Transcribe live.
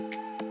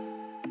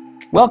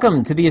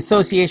Welcome to the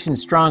Association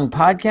Strong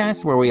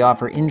podcast, where we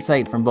offer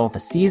insight from both a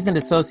seasoned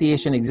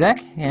association exec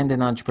and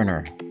an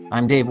entrepreneur.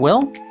 I'm Dave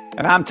Will.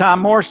 And I'm Tom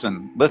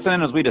Morrison. Listen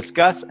in as we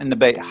discuss and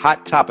debate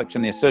hot topics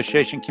in the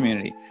association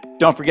community.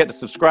 Don't forget to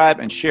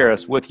subscribe and share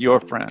us with your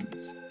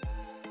friends.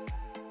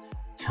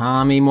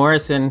 Tommy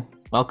Morrison,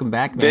 welcome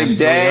back, man. Big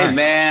Dave,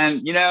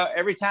 man. You know,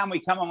 every time we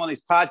come on one of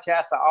these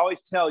podcasts, I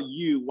always tell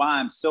you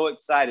why I'm so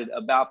excited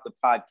about the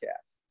podcast.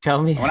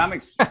 Tell me.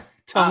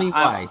 Tell me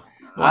why.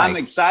 I'm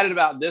excited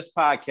about this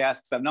podcast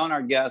because I've known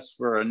our guest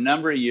for a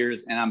number of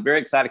years, and I'm very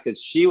excited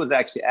because she was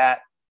actually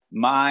at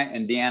my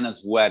and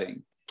Deanna's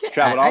wedding. She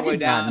traveled all the way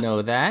down. I did not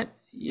know that.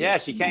 Yeah,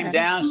 she came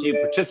down. She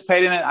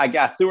participated in it.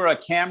 I threw her a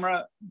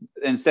camera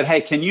and said,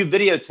 "Hey, can you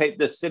videotape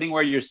this sitting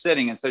where you're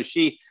sitting?" And so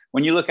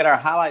when you look at our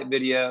highlight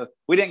video,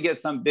 we didn't get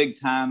some big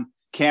time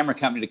camera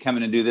company to come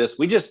in and do this.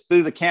 We just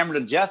threw the camera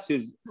to Jess,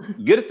 who's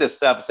good at this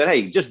stuff, and said,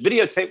 "Hey, just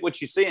videotape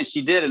what you see." And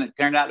she did, and it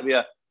turned out to be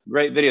a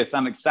great video. So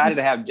I'm excited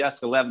to have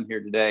Jessica Levin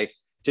here today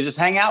to just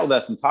hang out with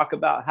us and talk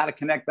about how to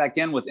connect back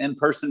in with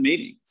in-person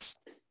meetings.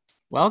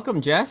 Welcome,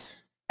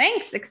 Jess.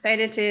 Thanks.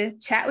 Excited to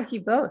chat with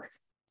you both.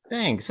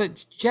 Thanks. So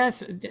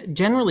Jess,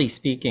 generally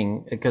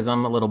speaking, because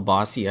I'm a little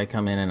bossy, I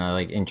come in and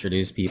I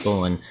introduce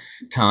people, and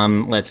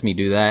Tom lets me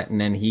do that.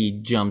 And then he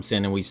jumps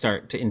in and we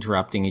start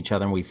interrupting each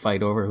other and we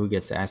fight over who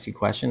gets to ask you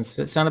questions. Does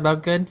that sound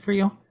about good for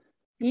you?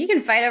 You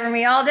can fight over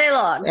me all day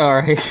long. All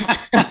right.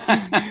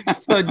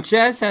 So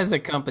Jess has a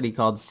company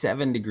called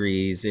 7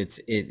 Degrees.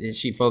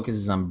 She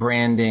focuses on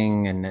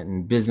branding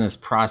and business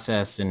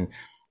process and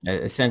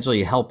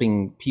essentially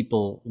helping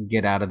people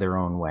get out of their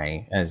own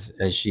way, as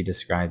she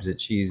describes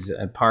it. She's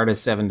a part of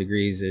 7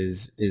 Degrees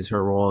is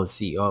her role as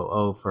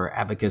COO for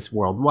Abacus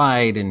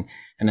Worldwide and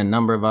a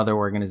number of other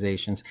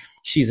organizations.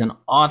 She's an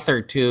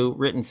author too,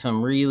 written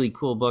some really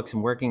cool books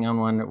and working on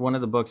one. One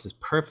of the books is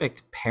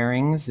Perfect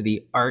Pairings,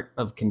 the art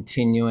of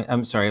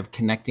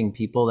connecting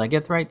people. Did I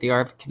get it right? The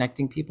art of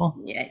connecting people?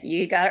 Yeah,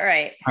 you got it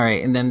right. All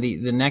right. And then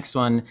the next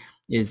one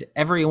is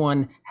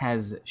Everyone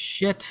Has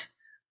Shit,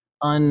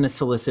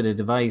 Unsolicited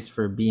Advice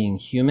for Being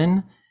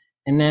Human.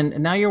 And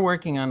then now you're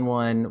working on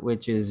one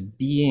which is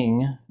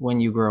Being When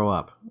You Grow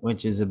Up,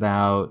 which is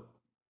about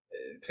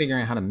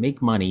figuring out how to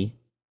make money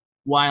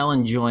while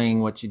enjoying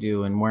what you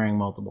do and wearing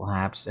multiple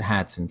hats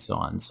and so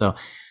on. So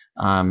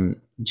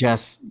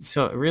Jess,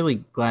 so really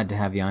glad to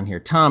have you on here.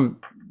 Tom,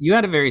 you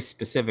had a very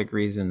specific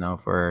reason though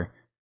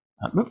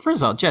but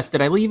first of all, Jess,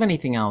 did I leave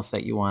anything else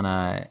that you want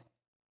to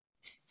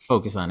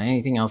focus on?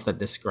 Anything else that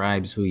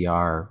describes who you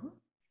are?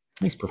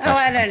 Oh,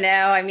 I don't know.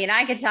 I mean,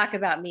 I could talk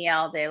about me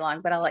all day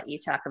long, but I'll let you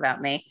talk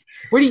about me.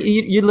 Where do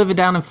you live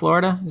down in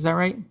Florida? Is that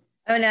right?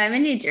 Oh, no, I'm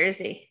in New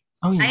Jersey.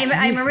 Oh,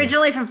 I'm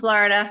originally from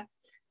Florida,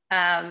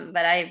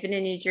 but I've been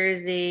in New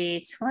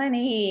Jersey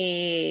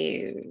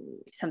 20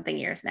 something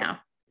years now.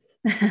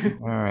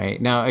 All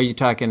right. Now, are you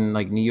talking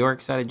like New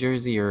York side of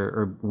Jersey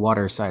or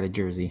water side of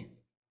Jersey?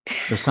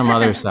 Or some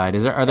other side?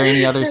 Are there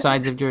any other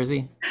sides of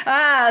Jersey?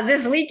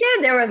 This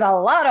weekend, there was a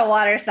lot of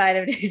water side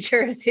of New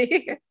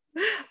Jersey.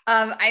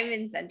 I'm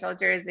in Central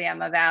Jersey.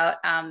 I'm about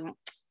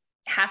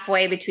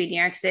halfway between New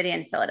York City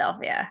and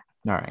Philadelphia.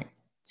 All right.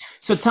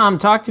 So Tom,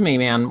 talk to me,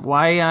 man.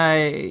 Why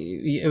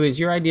it was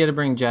your idea to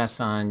bring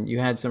Jess on. You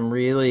had some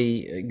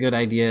really good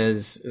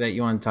ideas that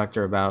you want to talk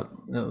to her about.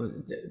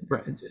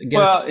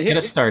 Get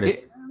us started.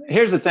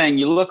 Here's the thing.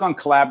 You look on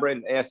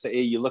Collaborate at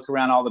ASAE, you look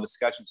around all the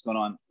discussions going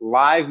on.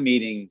 Live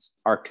meetings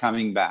are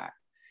coming back.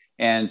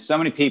 And so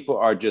many people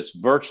are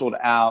just virtualed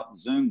out,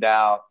 Zoomed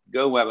out,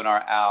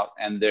 GoWebinar out,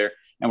 and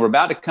we're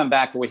about to come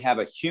back where we have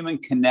a human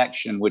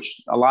connection,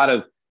 which a lot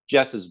of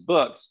Jess's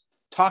books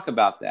talk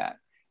about that.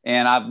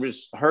 And I've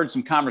just heard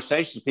some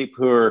conversations with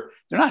people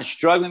they're not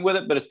struggling with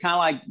it, but it's kind of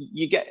like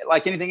you get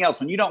like anything else.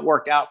 When you don't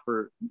work out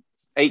for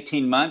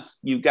 18 months,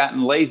 you've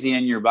gotten lazy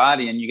in your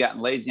body and you've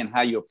gotten lazy in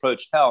how you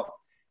approach health.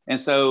 And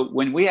so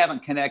when we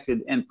haven't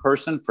connected in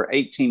person for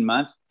 18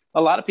 months,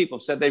 a lot of people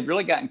have said they've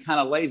really gotten kind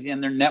of lazy in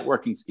their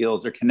networking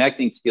skills, their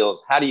connecting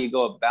skills. How do you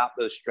go about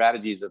those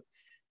strategies of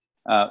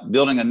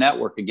building a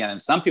network again?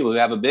 And some people who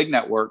have a big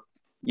network,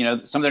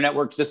 some of their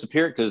networks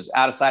disappeared because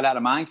out of sight, out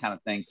of mind kind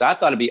of thing. So I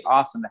thought it'd be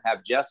awesome to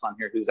have Jess on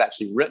here, who's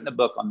actually written a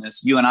book on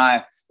this. You and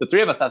I, the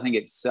three of us, I think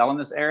excel in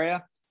this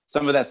area.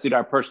 Some of that's due to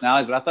our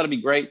personalities, but I thought it'd be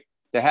great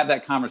to have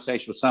that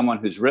conversation with someone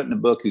who's written a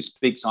book, who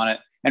speaks on it,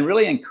 and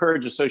really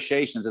encourage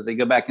associations as they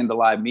go back into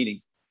live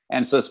meetings.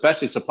 And so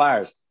especially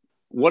suppliers,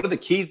 what are the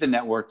keys to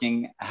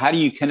networking? How do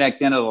you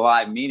connect into the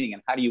live meeting?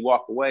 And how do you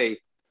walk away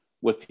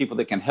with people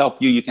that can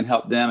help you? You can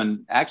help them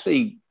and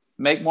actually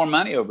make more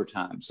money over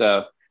time.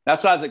 So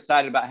that's why I was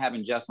excited about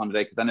having Jess on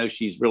today, because I know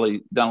she's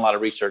really done a lot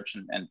of research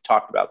and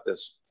talked about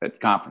this at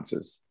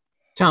conferences.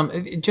 Tom,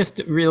 just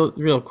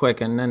real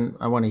quick, and then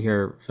I want to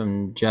hear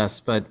from Jess,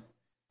 but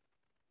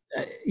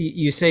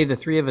you say the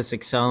three of us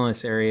excel in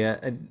this area.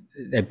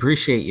 I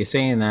appreciate you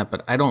saying that,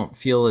 but I don't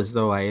feel as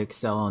though I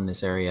excel in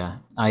this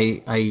area.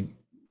 I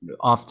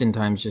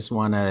oftentimes just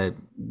want to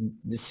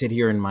sit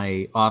here in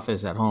my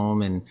office at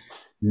home and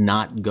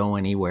not go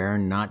anywhere,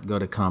 not go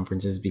to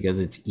conferences because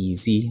it's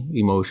easy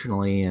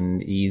emotionally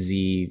and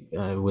easy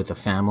with a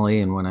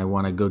family. And when I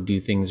want to go do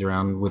things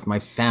around with my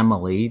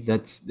family,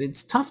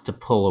 it's tough to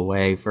pull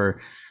away for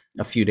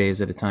a few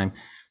days at a time.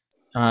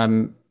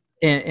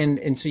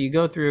 And so you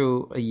go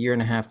through a year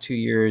and a half, 2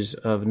 years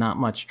of not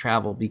much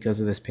travel because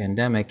of this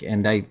pandemic.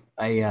 And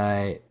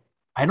I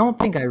don't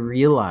think I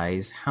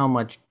realize how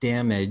much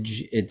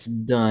damage it's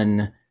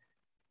done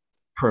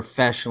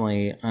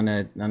professionally on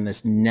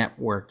this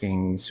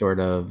networking sort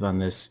of on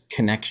this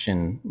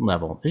connection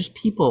level. There's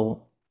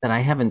people that I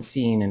haven't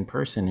seen in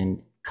person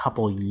in a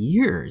couple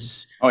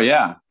years. Oh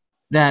yeah.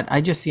 That I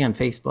just see on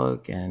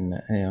Facebook and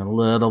a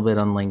little bit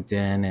on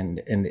LinkedIn,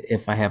 and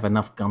if I have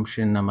enough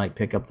gumption, I might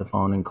pick up the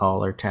phone and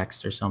call or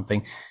text or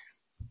something,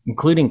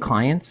 including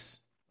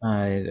clients,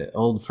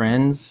 old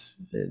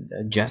friends.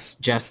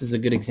 Jess is a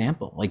good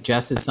example. Like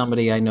Jess is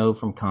somebody I know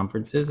from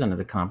conferences, and at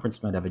a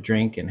conference might have a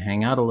drink and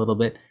hang out a little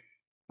bit.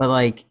 But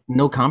like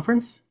no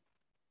conference,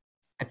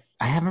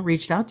 I haven't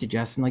reached out to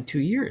Jess in like 2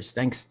 years.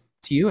 Thanks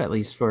to you, at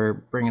least,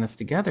 for bringing us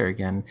together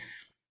again.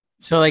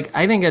 So like,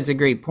 I think that's a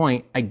great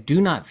point. I do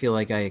not feel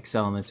like I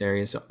excel in this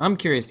area. So I'm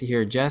curious to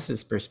hear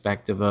Jess's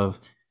perspective of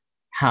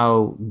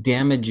how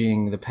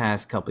damaging the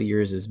past couple of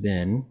years has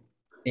been,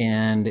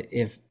 and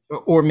if,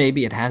 or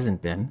maybe it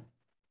hasn't been.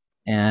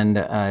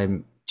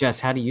 And Jess,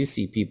 how do you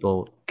see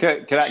people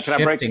Can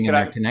I break in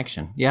their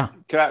connection? Yeah.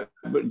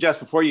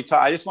 Just before you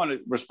talk, I just want to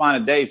respond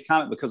to Dave's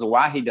comment because of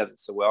why he does it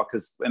so well.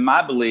 Because in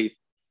my belief,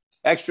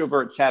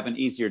 extroverts have an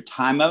easier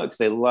time of it because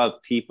they love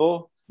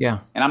people. Yeah.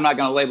 And I'm not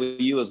going to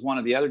label you as one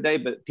or the other,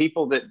 Dave, but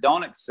people that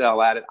don't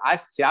excel at it,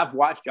 I've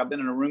watched you. I've been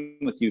in a room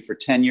with you for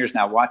 10 years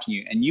now watching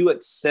you, and you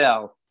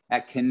excel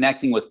at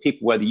connecting with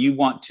people, whether you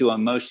want to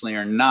emotionally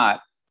or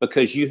not,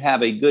 because you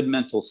have a good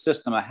mental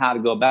system of how to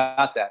go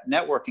about that.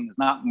 Networking is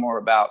not more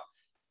about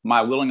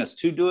my willingness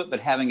to do it, but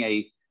having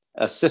a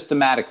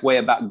systematic way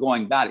about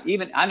going about it.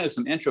 Even I know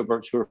some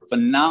introverts who are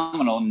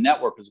phenomenal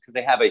networkers because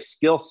they have a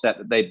skill set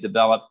that they've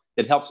developed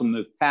that helps them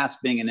move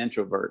past being an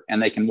introvert, and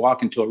they can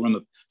walk into a room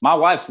of, my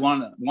wife's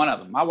one of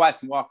them. My wife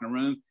can walk in a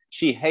room.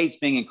 She hates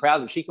being in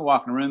crowds, but she can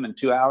walk in a room in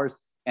 2 hours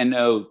and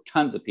know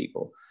tons of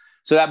people.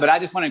 So that, but I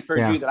just want to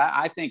encourage you that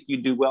I think you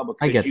do well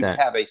because you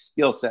have a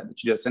skill set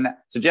that you do.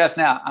 So Jess,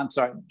 now, I'm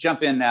sorry,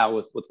 jump in now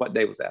with what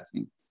Dave was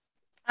asking.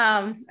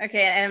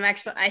 Okay. And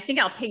I think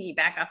I'll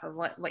piggyback off of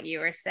what you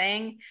were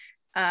saying,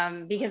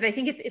 because I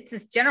think it's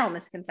this general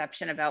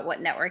misconception about what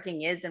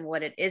networking is and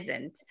what it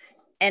isn't.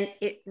 And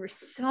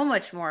it's so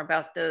much more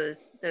about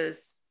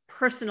those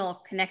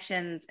personal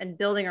connections and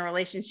building a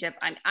relationship.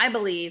 I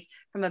believe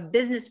from a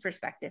business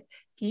perspective,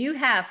 if you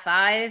have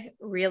 5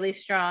 really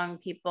strong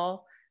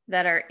people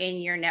that are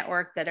in your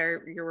network, that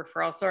are your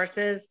referral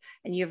sources,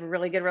 and you have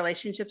really good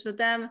relationships with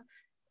them,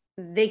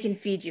 they can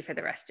feed you for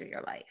the rest of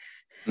your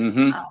life.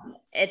 Mm-hmm.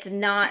 It's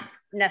not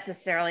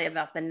necessarily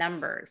about the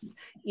numbers.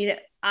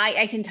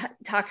 I can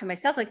talk to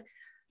myself. Like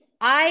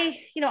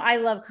I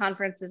love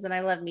conferences and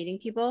I love meeting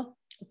people,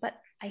 but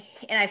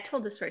I've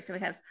told this story so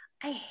many times.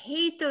 I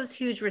hate those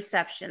huge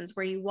receptions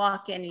where you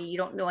walk in and you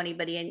don't know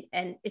anybody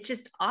and it's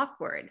just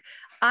awkward.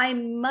 I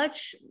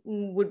much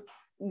would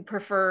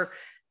prefer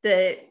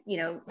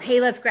hey,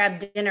 let's grab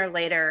dinner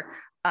later.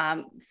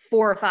 4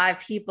 or 5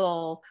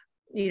 people,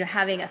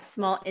 having a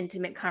small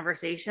intimate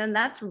conversation.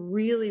 That's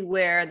really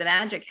where the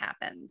magic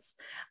happens.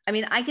 I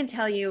mean, I can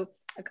tell you,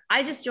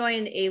 I just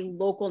joined a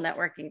local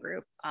networking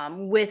group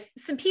with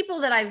some people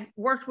that I've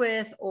worked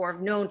with or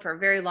have known for a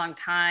very long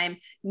time,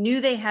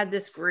 knew they had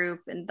this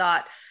group and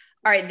thought,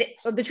 all right,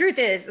 the truth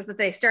is that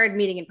they started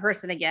meeting in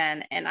person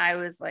again. And I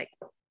was like,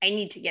 I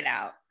need to get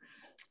out.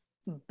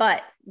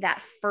 But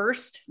that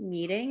first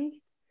meeting,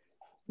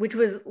 which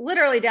was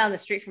literally down the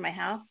street from my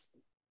house,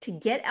 to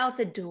get out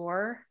the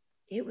door,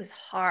 it was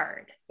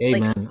hard.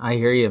 Amen. Like, I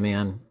hear you,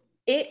 man.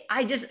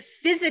 I just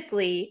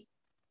physically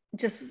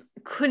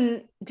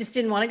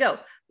didn't want to go.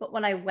 But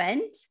when I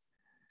went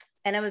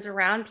and I was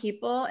around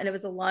people and it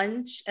was a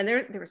lunch and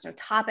there was no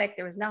topic,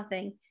 there was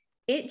nothing,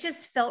 it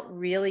just felt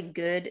really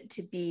good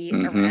to be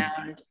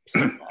around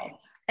people.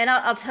 And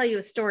I'll tell you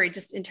a story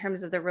just in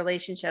terms of the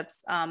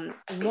relationships.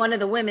 One of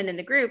the women in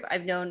the group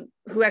I've known,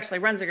 who actually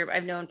runs the group,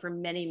 I've known for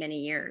many, many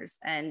years.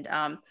 And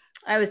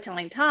I was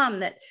telling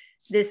Tom that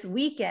this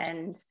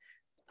weekend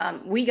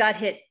we got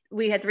hit.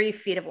 We had 3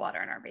 feet of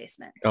water in our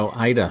basement. Oh,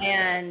 Ida.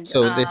 And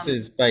so this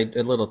is, by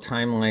a little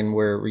timeline,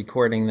 we're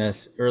recording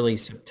this early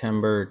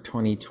September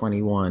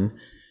 2021,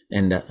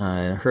 and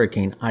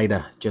Hurricane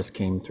Ida just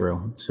came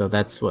through. So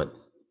that's what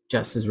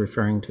Jess is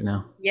referring to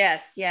now.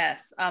 Yes.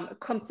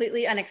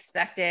 Completely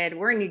unexpected.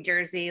 We're in New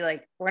Jersey.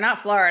 Like, we're not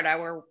Florida.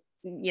 We're,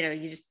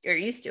 you just are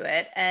used to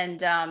it.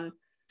 And,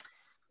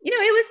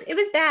 it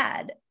was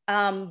bad.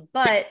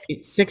 But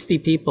 60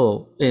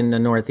 people in the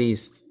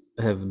Northeast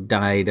have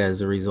died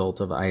as a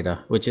result of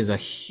Ida, which is a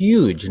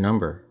huge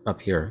number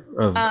up here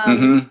of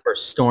for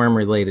storm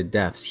related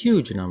deaths.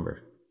 Huge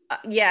number.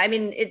 Yeah, I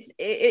mean, it's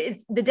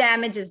the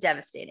damage is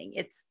devastating.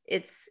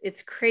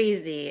 It's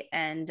crazy.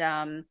 And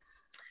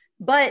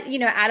but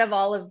out of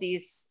all of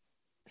these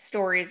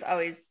stories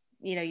always,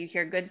 you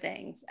hear good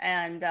things.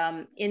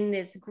 And in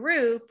this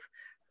group,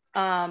 we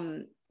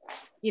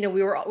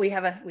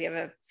have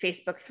a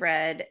Facebook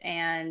thread,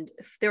 and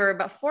there were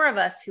about 4 of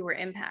us who were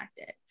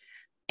impacted.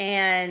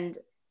 And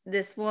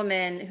this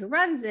woman who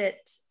runs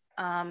it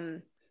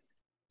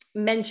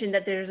mentioned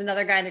that there's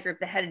another guy in the group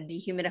that had a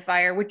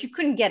dehumidifier, which you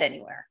couldn't get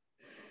anywhere.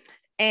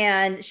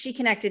 And she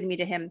connected me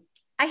to him.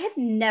 I had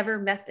never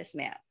met this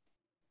man.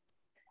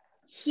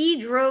 He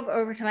drove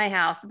over to my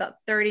house about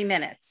 30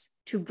 minutes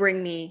to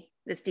bring me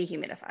this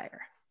dehumidifier.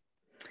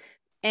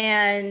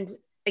 And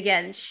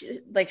again,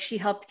 she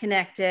helped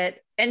connect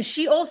it. And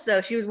she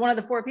was one of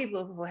the 4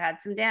 people who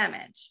had some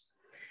damage.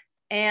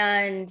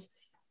 And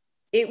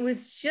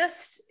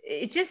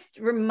it just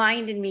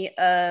reminded me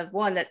of,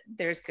 one, that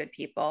there's good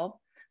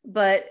people,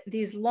 but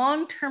these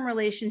long-term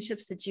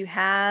relationships that you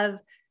have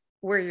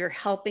where you're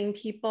helping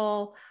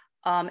people,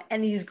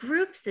 and these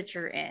groups that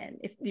you're in,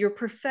 if your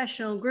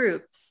professional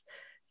groups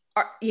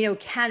are,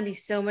 can be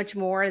so much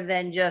more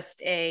than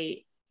just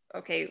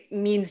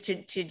means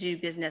to do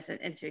business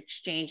and to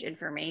exchange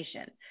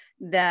information,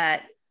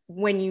 that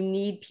when you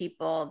need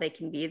people, they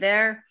can be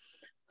there.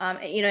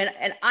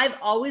 And I've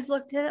always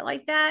looked at it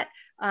like that.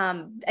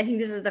 I think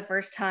this is the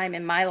first time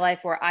in my life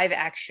where I've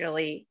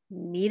actually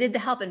needed the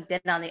help and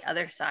been on the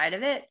other side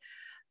of it.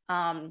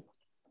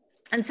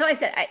 And so I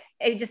said,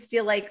 I just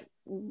feel like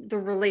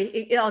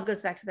it all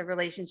goes back to the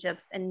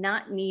relationships and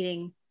not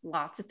needing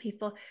lots of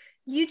people.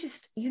 You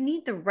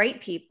need the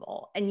right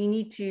people, and you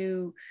need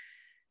to,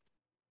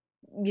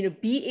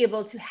 be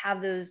able to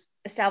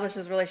establish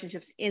those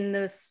relationships in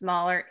those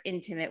smaller,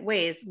 intimate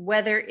ways,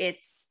 whether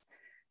it's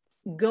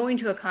going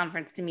to a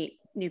conference to meet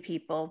new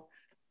people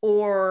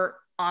or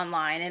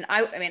online. And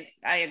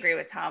I agree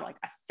with Tom, like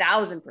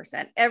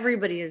 1,000%.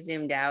 Everybody is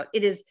Zoomed out.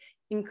 It is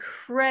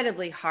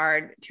incredibly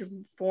hard to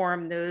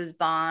form those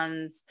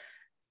bonds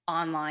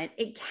online.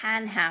 It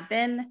can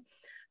happen,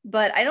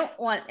 but I don't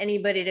want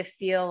anybody to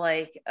feel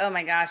like, oh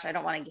my gosh, I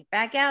don't want to get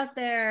back out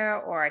there,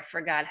 or I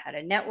forgot how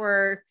to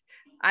network.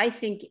 I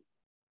think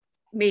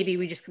maybe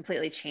we just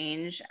completely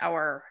change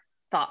our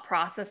thought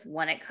process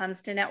when it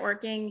comes to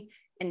networking,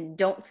 and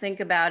don't think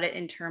about it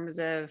in terms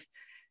of,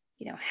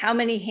 how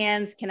many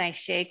hands can I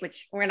shake,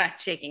 which we're not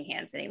shaking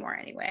hands anymore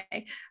anyway.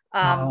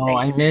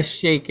 I miss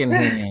shaking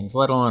hands,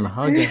 let alone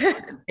hugging.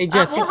 Hey,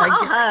 Jessica,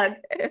 hug.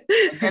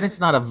 And it's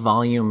not a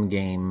volume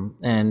game.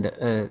 And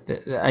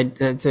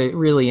that's a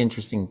really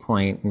interesting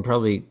point, and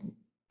probably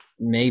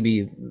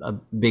maybe a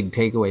big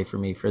takeaway for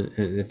me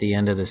at the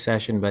end of the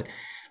session. But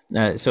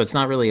so it's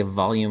not really a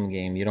volume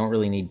game. You don't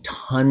really need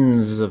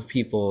tons of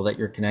people that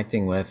you're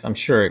connecting with. I'm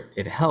sure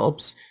it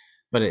helps,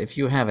 but if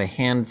you have a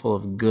handful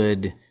of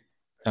good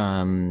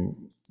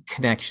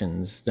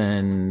connections,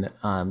 then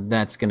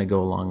that's going to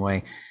go a long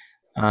way.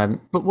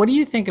 But what do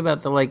you think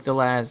about the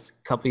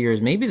last couple of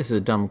years? Maybe this is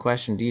a dumb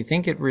question. Do you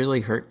think it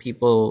really hurt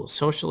people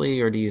socially,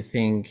 or do you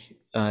think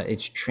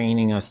it's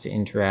training us to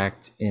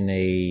interact in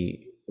a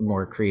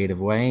more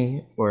creative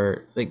way?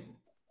 Or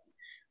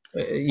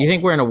you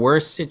think we're in a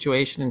worse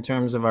situation in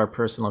terms of our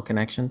personal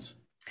connections?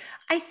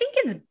 I think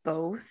it's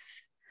both.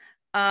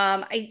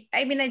 I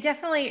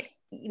definitely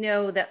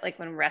that, like,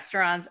 when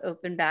restaurants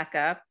open back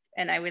up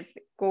and I would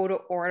go to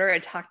order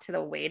and talk to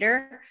the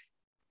waiter,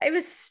 I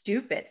was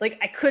stupid. Like,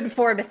 I couldn't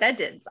form a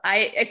sentence.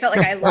 I felt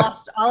like I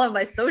lost all of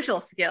my social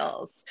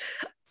skills.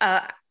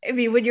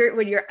 When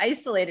you're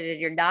isolated and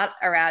you're not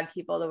around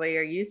people the way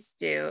you're used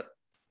to,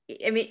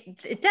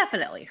 it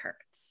definitely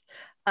hurts.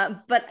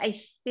 But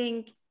I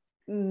think,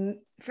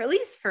 at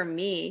least for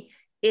me,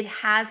 it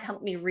has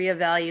helped me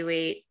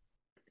reevaluate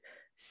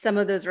some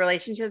of those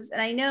relationships.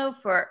 And I know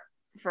for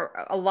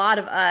a lot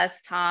of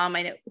us, Tom,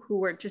 I know, who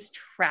were just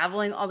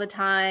traveling all the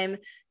time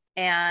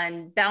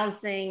and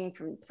bouncing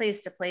from place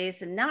to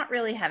place and not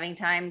really having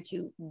time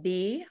to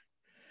be,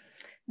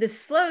 the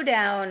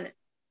slowdown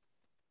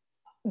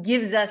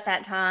gives us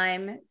that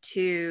time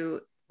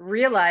to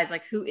realize,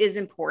 like, who is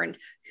important,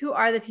 who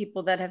are the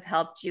people that have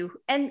helped you,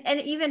 and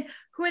even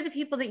who are the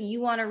people that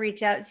you want to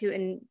reach out to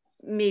and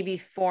maybe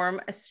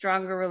form a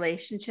stronger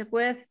relationship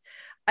with.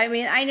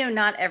 I know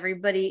not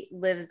everybody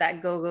lives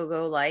that go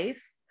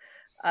life.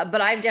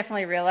 But I've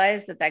definitely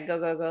realized that go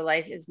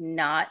life is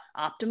not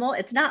optimal.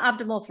 It's not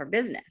optimal for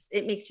business.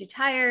 It makes you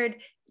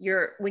tired.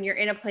 When you're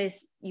in a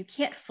place, you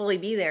can't fully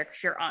be there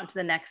because you're on to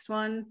the next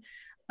one.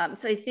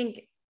 So I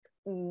think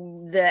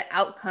the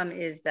outcome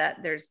is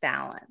that there's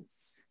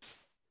balance.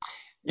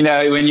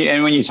 When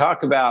you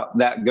talk about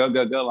that go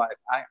life,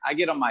 I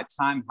get on my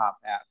Time Hop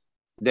app,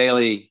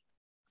 daily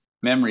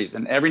memories.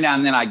 And every now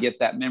and then I get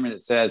that memory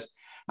that says,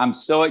 I'm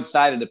so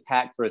excited to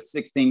pack for a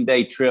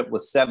 16-day trip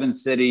with 7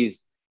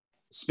 cities,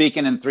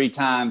 speaking in 3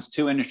 times,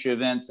 2 industry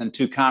events and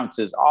 2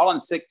 conferences, all in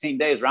 16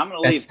 days. Where I'm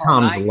going to leave. That's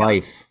Tom's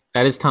life.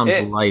 That is Tom's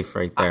life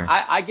right there.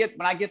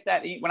 When I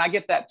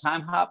get that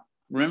Time Hop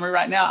memory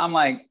right now, I'm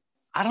like,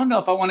 I don't know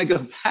if I want to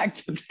go back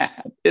to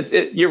that.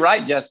 You're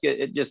right,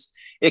 Jessica.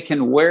 It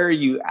can wear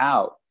you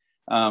out.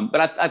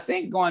 But I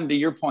think, going to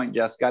your point,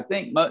 Jessica, I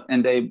think,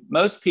 and Dave,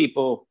 most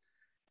people,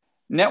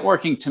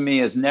 networking to me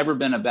has never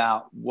been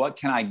about what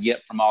can I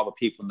get from all the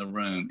people in the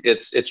room.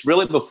 It's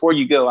really before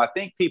you go. I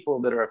think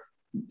people that are,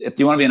 if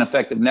you want to be an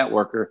effective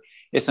networker,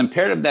 it's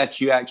imperative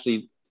that you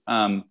actually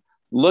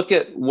look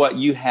at what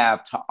you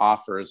have to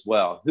offer as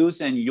well.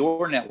 Who's in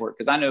your network?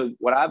 Because I know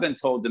what I've been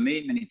told to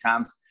me many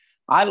times,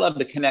 I love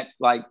to connect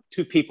like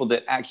two people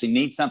that actually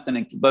need something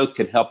and both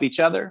could help each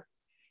other.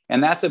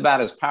 And that's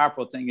about as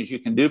powerful a thing as you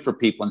can do for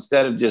people,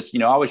 instead of just,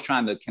 always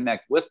trying to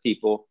connect with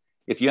people.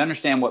 If you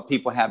understand what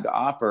people have to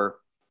offer,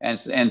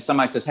 and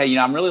somebody says, hey,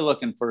 I'm really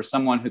looking for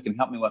someone who can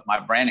help me with my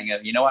branding.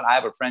 You know what? I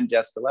have a friend,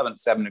 Jessica Levin,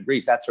 7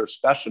 Degrees. That's her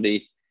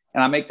specialty.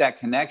 And I make that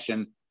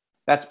connection.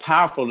 That's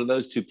powerful to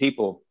those two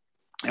people.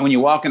 And when you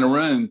walk in a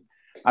room,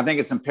 I think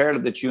it's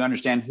imperative that you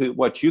understand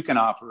what you can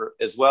offer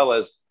as well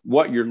as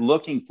what you're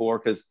looking for.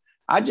 Because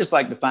I just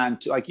like to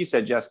find, like you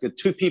said, Jessica,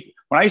 two people.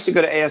 When I used to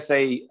go to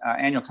ASA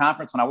annual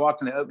conference, when I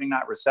walked in the opening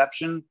night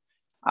reception,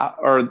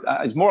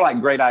 it's more like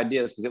great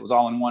ideas because it was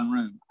all in one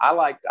room.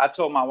 I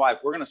told my wife,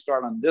 we're going to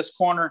start on this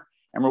corner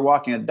and we're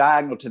walking a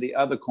diagonal to the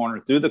other corner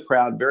through the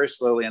crowd very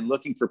slowly and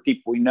looking for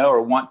people we know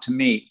or want to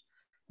meet.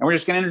 And we're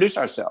just going to introduce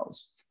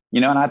ourselves,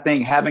 and I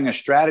think having a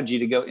strategy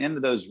to go into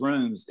those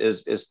rooms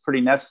is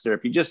pretty necessary.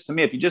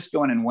 If you just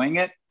go in and wing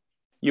it,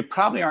 you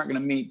probably aren't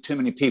going to meet too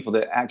many people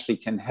that actually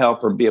can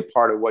help or be a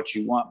part of what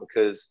you want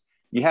because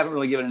you haven't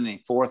really given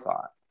any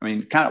forethought. I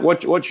mean, kind of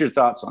what's your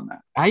thoughts on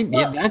that? I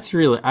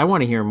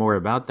want to hear more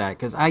about that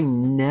because I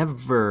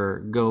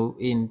never go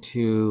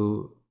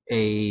into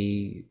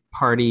a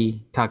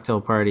cocktail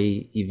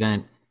party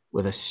event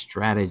with a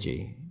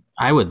strategy.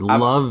 I would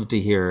love to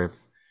hear if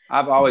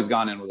I've always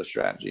gone in with a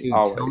strategy. Dude,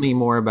 tell me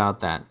more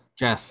about that.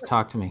 Jess,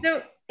 talk to me.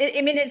 So,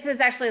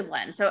 it's actually a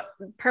blend. So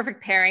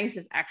Perfect Pairings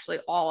is actually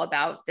all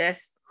about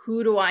this.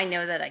 Who do I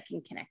know that I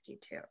can connect you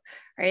to,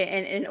 right?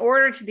 And in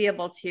order to be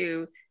able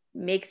to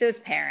make those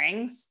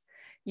pairings,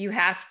 you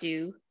have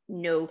to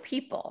know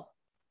people,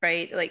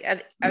 right?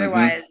 Like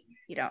otherwise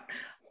you don't.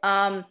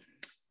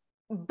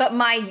 But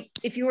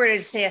if you were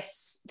to say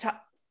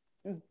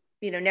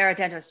narrow it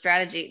down to a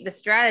strategy, the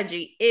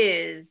strategy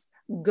is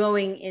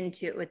going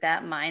into it with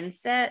that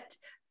mindset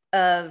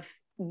of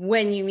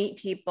when you meet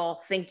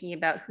people, thinking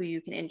about who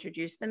you can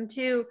introduce them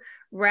to,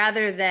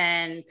 rather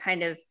than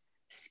kind of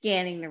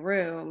scanning the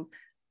room.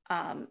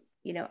 I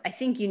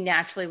think you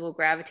naturally will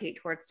gravitate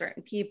towards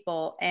certain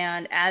people.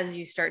 And as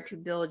you start to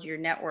build your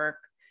network,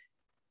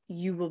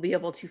 you will be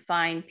able to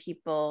find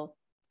people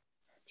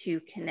to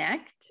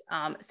connect.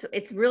 So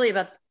it's really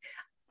about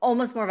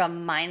almost more of a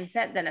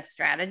mindset than a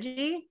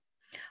strategy.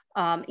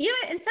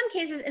 In some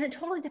cases, and it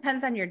totally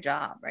depends on your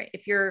job, right?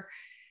 If you're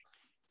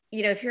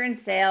in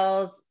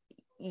sales,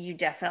 you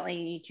definitely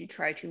need to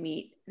try to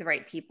meet the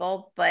right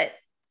people. But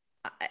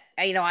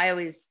I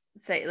always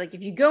say, like,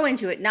 if you go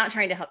into it not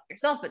trying to help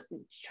yourself, but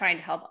trying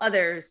to help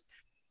others,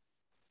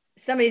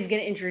 somebody's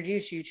going to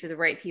introduce you to the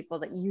right people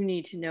that you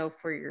need to know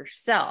for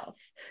yourself.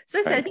 So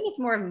I think it's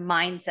more of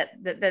mindset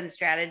than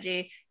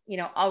strategy,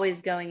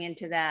 always going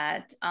into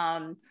that.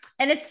 And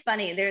it's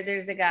funny,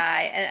 there's a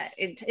guy,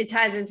 and it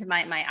ties into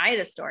my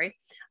IDA story.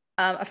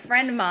 A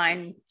friend of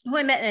mine who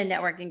I met in a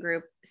networking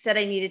group said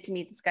I needed to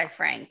meet this guy,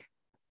 Frank.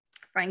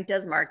 Frank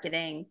does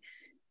marketing.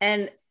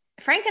 And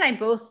Frank and I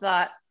both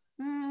thought,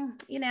 I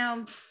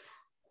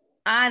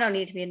don't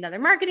need to be another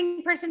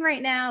marketing person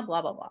right now,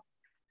 blah, blah, blah.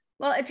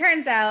 Well, it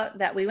turns out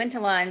that we went to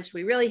lunch.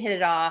 We really hit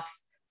it off.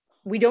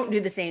 We don't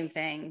do the same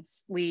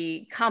things.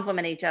 We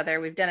complement each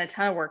other. We've done a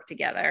ton of work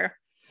together.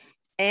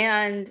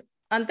 And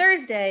on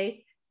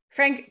Thursday,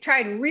 Frank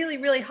tried really,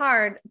 really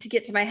hard to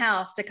get to my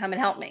house to come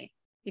and help me.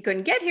 He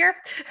couldn't get here,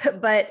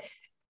 but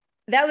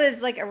that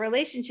was like a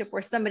relationship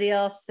where somebody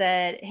else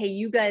said, hey,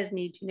 you guys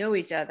need to know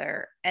each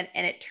other. And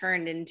it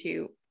turned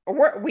into,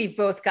 we've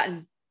both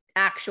gotten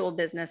actual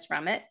business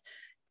from it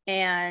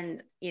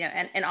and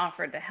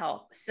offered to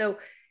help. So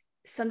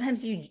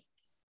sometimes you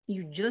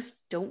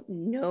just don't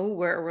know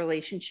where a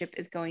relationship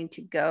is going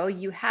to go.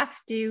 You have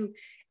to,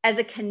 as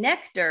a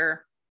connector,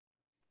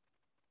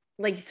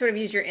 like sort of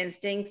use your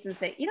instincts and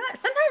say, what,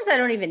 sometimes I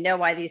don't even know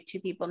why these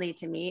two people need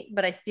to meet,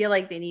 but I feel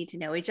like they need to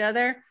know each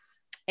other.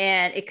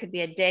 And it could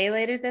be a day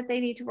later that they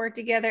need to work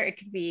together. It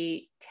could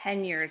be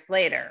 10 years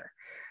later.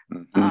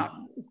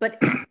 But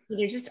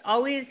just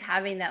always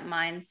having that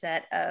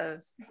mindset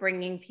of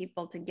bringing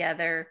people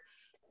together,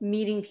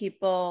 meeting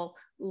people,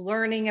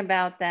 learning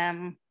about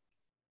them.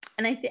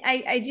 And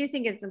I do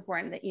think it's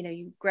important that,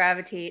 you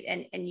gravitate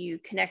and you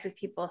connect with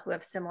people who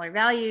have similar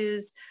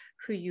values,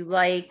 who you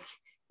like,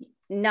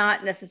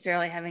 not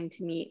necessarily having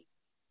to meet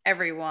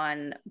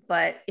everyone,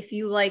 but if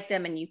you like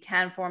them and you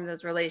can form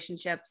those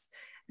relationships,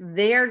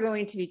 they're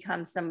going to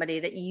become somebody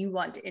that you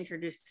want to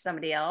introduce to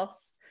somebody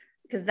else,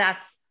 because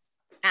that's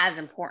as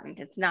important.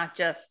 It's not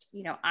just,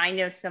 I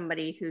know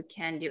somebody who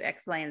can do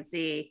X, Y, and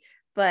Z,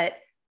 but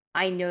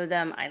I know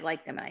them, I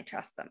like them, and I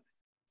trust them.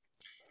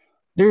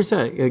 There's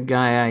a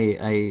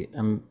guy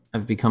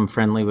I've become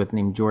friendly with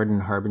named Jordan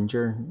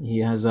Harbinger. He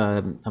has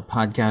a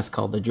podcast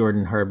called The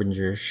Jordan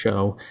Harbinger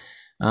Show.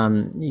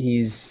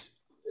 He's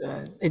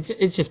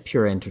it's just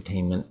pure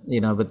entertainment,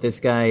 but this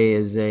guy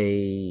is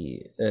a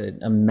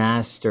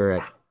master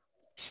at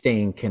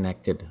staying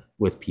connected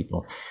with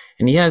people,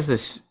 and he has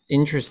this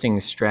interesting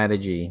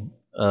strategy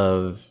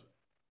of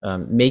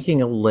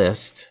making a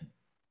list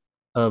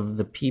of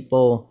the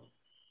people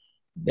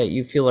that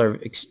you feel are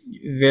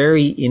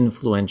very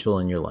influential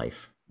in your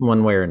life,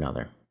 one way or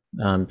another.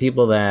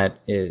 People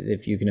that,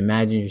 if you can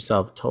imagine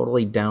yourself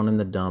totally down in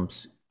the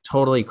dumps,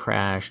 totally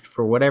crashed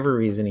for whatever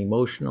reason,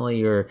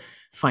 emotionally or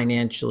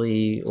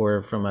financially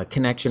or from a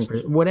connection,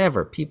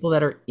 whatever, people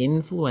that are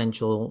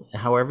influential,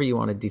 however you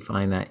want to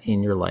define that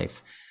in your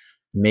life,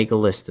 make a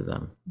list of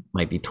them.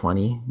 Might be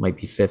 20, might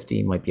be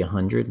 50, might be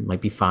 100,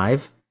 might be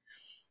 5,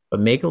 but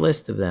make a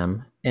list of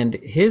them. And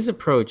his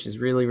approach is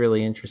really,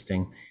 really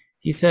interesting.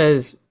 He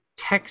says,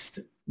 text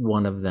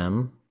one of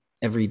them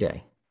every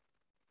day.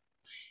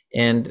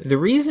 And the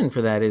reason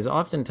for that is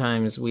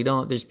oftentimes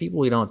there's people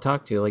we don't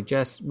talk to, like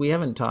Jess, we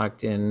haven't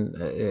talked in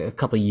a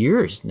couple of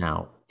years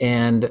now.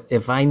 And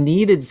if I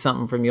needed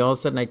something from you, all of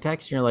a sudden I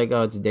text you, you're like,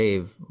 oh, it's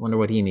Dave. Wonder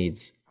what he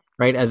needs,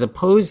 right? As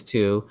opposed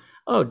to,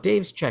 oh,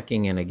 Dave's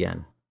checking in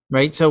again,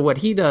 right? So what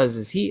he does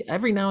is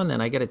every now and then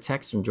I get a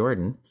text from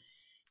Jordan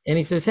and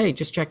he says, hey,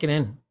 just checking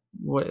in.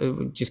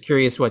 Just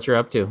curious what you're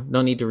up to.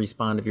 No need to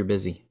respond if you're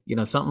busy,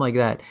 something like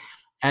that.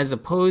 As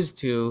opposed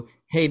to,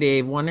 hey,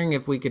 Dave, wondering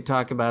if we could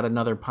talk about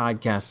another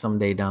podcast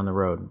someday down the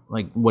road.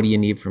 Like, what do you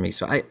need from me?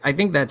 So I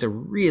think that's a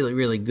really,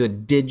 really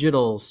good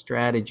digital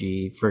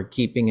strategy for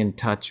keeping in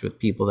touch with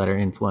people that are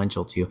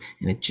influential to you.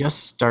 And it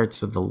just starts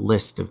with a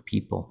list of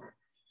people.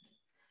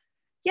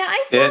 Yeah,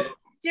 I thought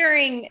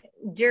during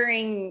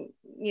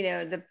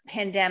the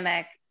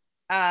pandemic,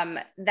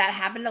 that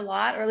happened a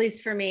lot, or at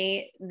least for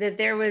me, that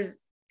it was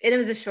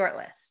a short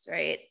list,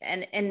 right?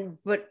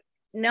 But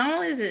not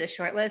only is it a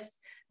short list,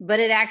 but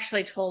it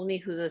actually told me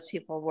who those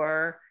people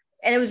were.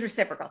 And it was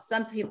reciprocal.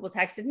 Some people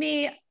texted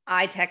me,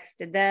 I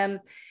texted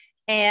them.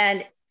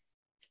 And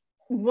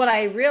what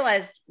I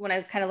realized when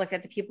I kind of looked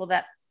at the people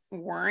that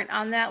weren't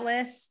on that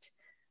list,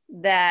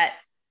 that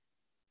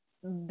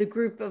the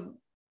group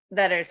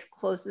that is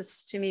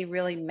closest to me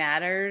really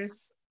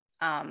matters.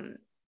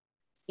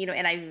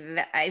 And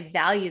I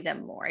value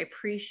them more. I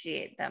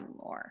appreciate them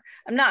more.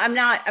 I'm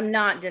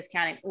not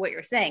discounting what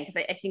you're saying,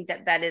 because I think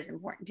that is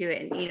important too,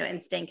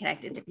 and staying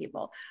connected to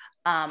people.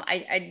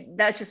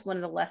 That's just one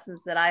of the lessons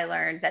that I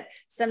learned, that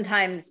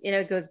sometimes,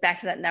 it goes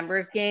back to that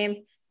numbers game,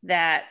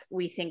 that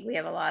we think we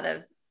have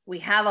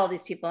all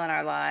these people in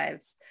our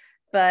lives,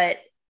 but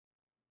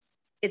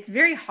it's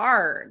very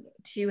hard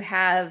to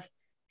have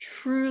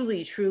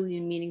truly, truly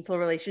meaningful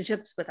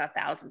relationships with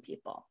 1,000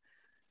 people.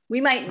 We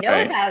might know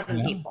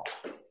 1,000 people,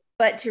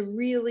 but to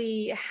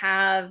really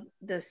have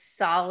those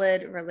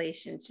solid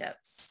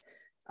relationships.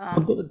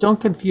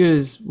 Don't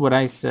confuse what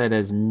I said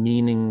as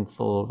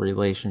meaningful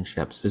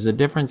relationships. There's a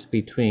difference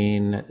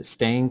between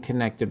staying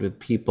connected with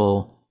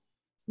people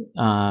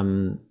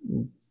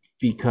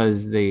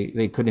because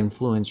they could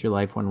influence your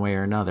life one way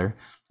or another.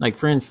 Like,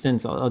 for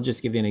instance, I'll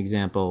just give you an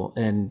example,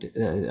 and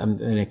I'm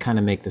going to kind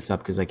of make this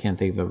up because I can't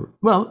think of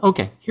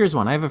okay, here's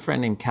one. I have a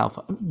friend named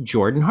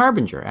Jordan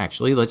Harbinger,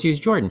 actually. Let's use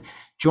Jordan.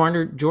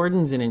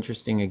 Jordan's an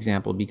interesting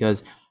example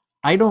because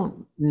I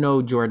don't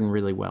know Jordan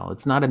really well.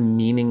 It's not a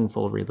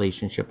meaningful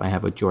relationship I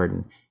have with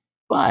Jordan.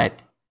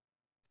 But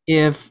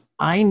if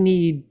I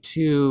need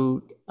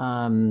to,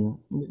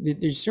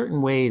 there's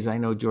certain ways I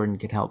know Jordan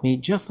could help me,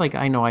 just like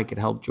I know I could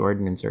help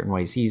Jordan in certain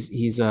ways.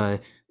 He's a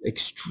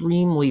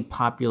extremely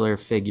popular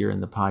figure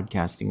in the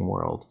podcasting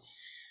world.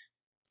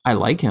 I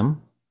like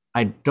him.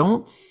 I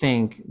don't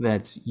think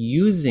that's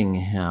using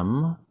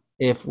him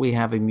if we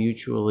have a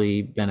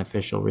mutually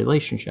beneficial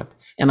relationship.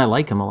 And I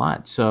like him a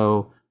lot.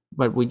 So,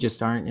 but we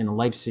just aren't in a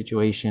life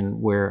situation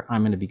where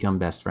I'm going to become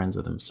best friends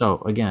with him.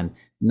 So again,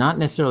 not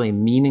necessarily a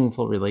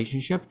meaningful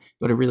relationship,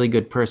 but a really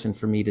good person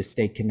for me to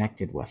stay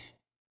connected with,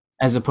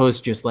 as opposed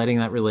to just letting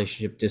that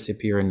relationship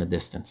disappear in the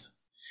distance.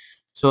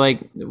 So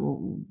like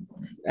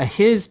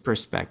his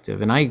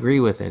perspective, and I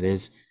agree with it,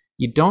 is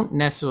you don't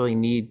necessarily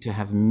need to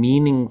have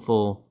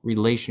meaningful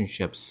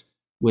relationships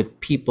with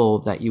people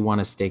that you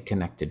want to stay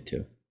connected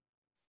to.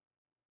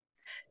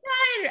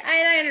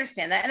 I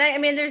understand that. And I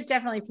mean, there's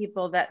definitely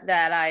people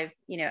that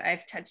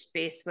I've touched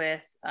base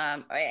with,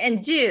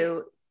 and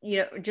do,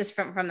 just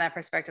from that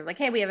perspective, like,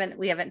 hey,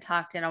 we haven't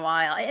talked in a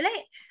while. And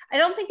I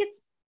don't think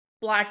it's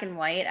black and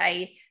white.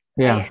 I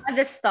had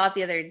this thought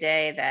the other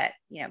day that,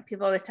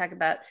 people always talk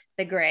about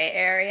the gray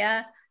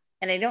area,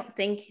 and I don't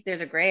think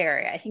there's a gray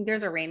area. I think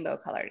there's a rainbow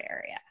colored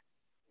area.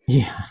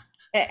 Yeah.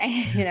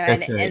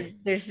 And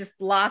there's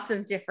just lots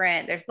of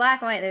different, there's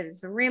black and white,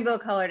 there's a rainbow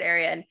colored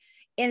area. And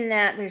in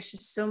that, there's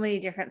just so many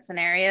different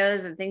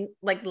scenarios and things.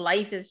 Like,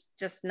 life is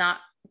just not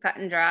cut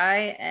and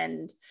dry,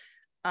 and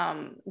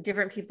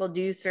different people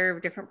do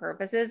serve different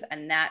purposes,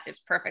 and that is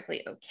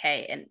perfectly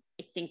okay. And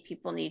I think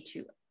people need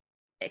to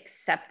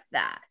accept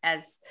that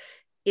as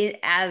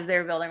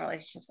they're building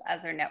relationships,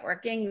 as they're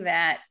networking,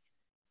 that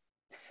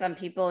some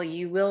people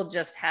you will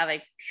just have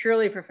a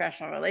purely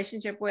professional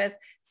relationship with.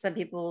 Some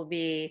people will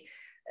be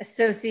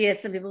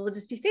associates. Some people will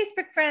just be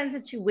Facebook friends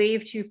that you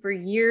wave to for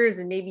years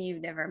and maybe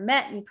you've never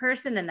met in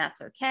person, and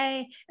that's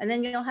okay. And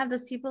then you'll have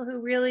those people who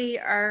really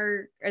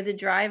are the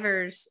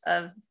drivers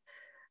of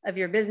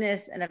your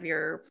business and of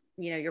your,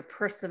 your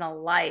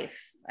personal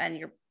life and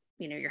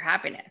your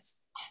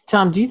happiness.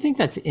 Tom, do you think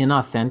that's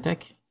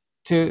inauthentic?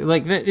 To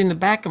like in the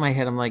back of my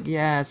head, I'm like,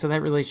 yeah, so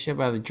that relationship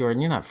with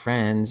Jordan, you're not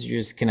friends. You're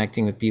just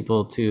connecting with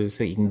people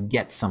so you can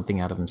get something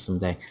out of them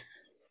someday.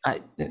 I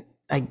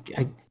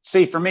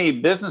see, for me,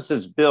 business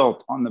is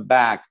built on the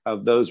back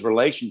of those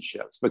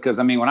relationships. Because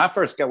I mean, when I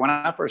first got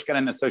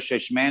into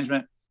association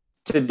management,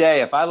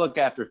 today, if I look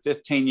after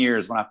 15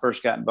 years, when I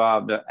first got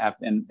involved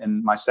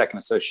in my second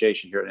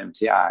association here at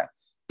MTI,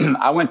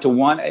 I went to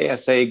one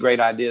ASA Great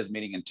Ideas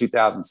meeting in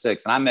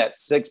 2006, and I met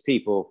 6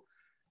 people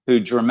who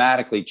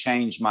dramatically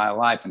changed my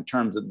life in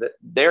terms of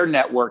their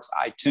networks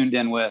I tuned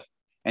in with.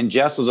 And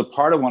Jess was a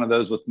part of one of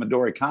those with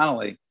Midori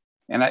Connolly.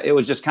 And it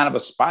was just kind of a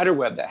spider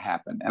web that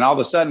happened. And all of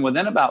a sudden,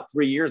 within about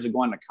 3 years of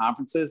going to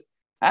conferences,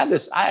 I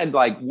had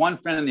like one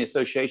friend in the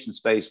association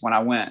space when I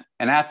went.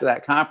 And after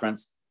that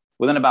conference,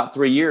 within about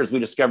 3 years, we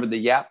discovered the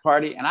Yap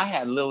Party. And I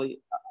had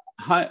literally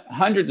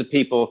hundreds of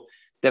people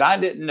that I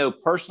didn't know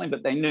personally,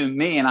 but they knew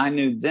me and I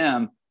knew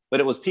them. But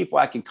it was people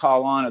I could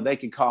call on or they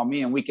could call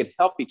me and we could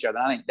help each other.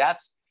 And I think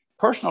that's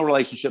personal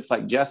relationships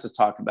like Jess is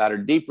talking about, are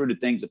deep-rooted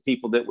things of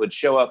people that would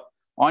show up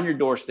on your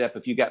doorstep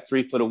if you got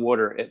 3 foot of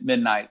water at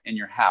midnight in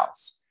your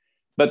house.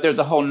 But there's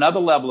a whole nother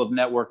level of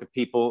network of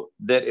people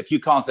that if you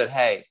call and said,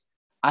 hey,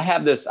 I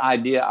have this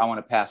idea I want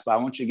to pass by, I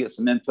want you to get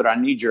some input, I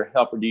need your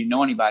help, or do you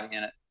know anybody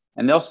in it?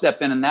 And they'll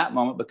step in that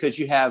moment because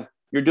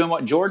you're doing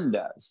what Jordan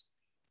does.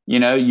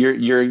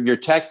 You're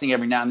texting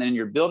every now and then,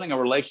 you're building a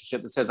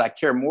relationship that says, I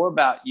care more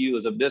about you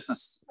as a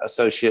business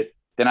associate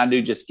than I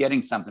do just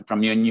getting something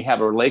from you. And you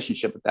have a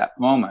relationship at that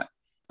moment.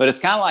 But it's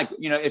kind of like,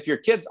 if your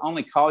kids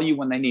only call you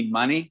when they need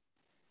money,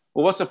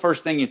 well, what's the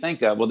first thing you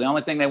think of? Well, the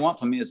only thing they want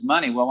from me is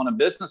money. Well, when a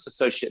business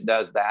associate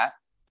does that,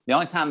 the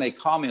only time they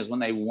call me is when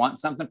they want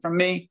something from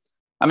me.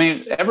 I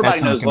mean,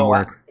 everybody knows Lowell.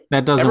 Work.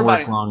 That doesn't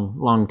work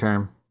long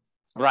term.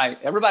 Right.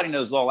 Everybody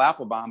knows Lowell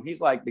Applebaum.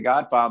 He's like the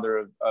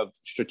godfather of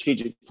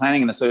strategic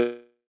planning and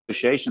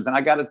associations. And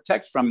I got a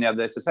text from him the other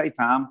day that says, hey,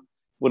 Tom,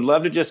 would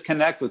love to just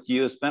connect with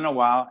you. It's been a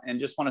while and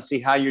just want to see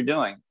how you're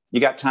doing.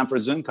 You got time for a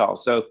Zoom call?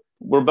 So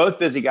we're both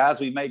busy guys.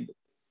 We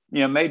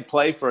made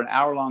play for an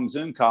hour-long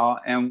Zoom call,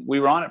 and we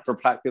were on it for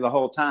practically the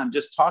whole time,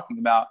 just talking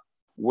about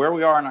where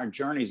we are in our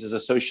journeys as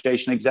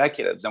association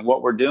executives and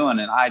what we're doing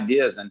and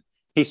ideas. And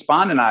he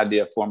spawned an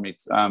idea for me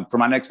for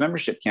my next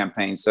membership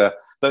campaign. So,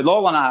 but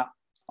Lowell and I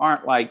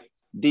aren't like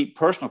deep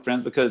personal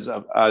friends because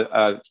of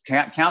a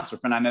counselor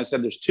friend I know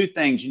said there's 2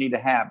 things you need to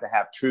have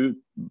true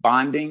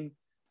bonding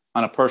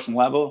on a personal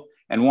level.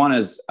 And one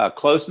is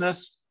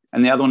closeness,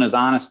 and the other one is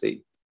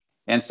honesty.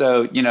 And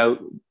so,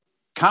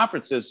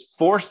 conferences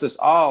forced us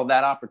all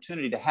that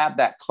opportunity to have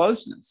that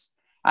closeness.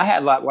 I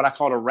had like what I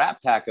called a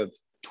rap pack of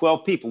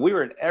 12 people. We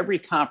were at every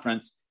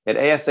conference at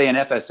ASA and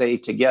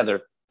FSA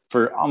together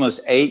for almost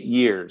 8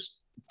 years.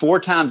 4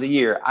 times a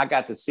year, I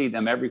got to see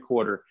them every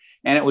quarter.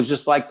 And it was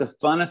just like the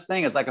funnest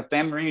thing. It's like a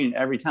family reunion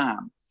every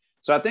time.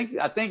 So I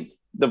think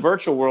the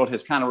virtual world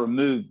has kind of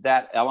removed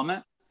that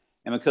element.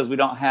 And because we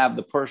don't have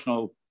the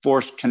personal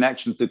forced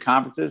connection through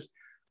conferences,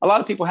 a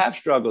lot of people have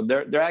struggled.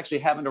 They're actually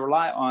having to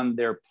rely on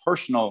their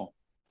personal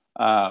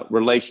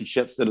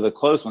relationships that are the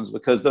close ones,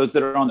 because those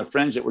that are on the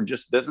fringe that were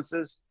just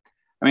businesses.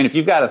 I mean, if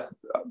you've got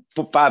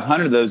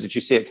 500 of those that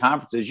you see at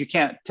conferences, you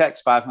can't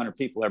text 500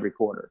 people every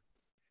quarter.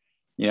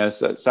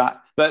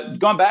 But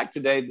going back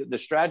today, the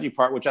strategy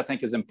part, which I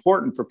think is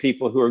important for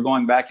people who are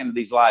going back into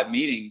these live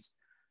meetings,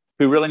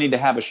 who really need to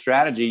have a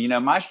strategy.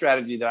 My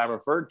strategy that I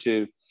referred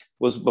to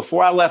was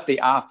before I left the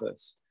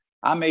office,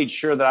 I made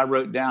sure that I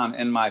wrote down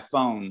in my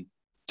phone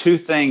 2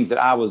 things that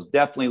I was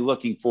definitely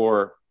looking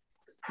for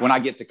when I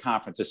get to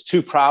conferences,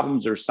 2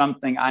 problems or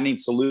something I need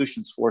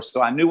solutions for.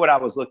 So I knew what I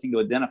was looking to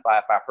identify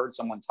if I heard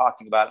someone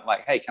talking about it,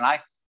 like, hey, can I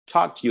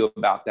talk to you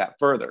about that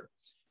further?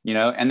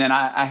 And then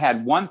I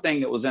had one thing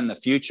that was in the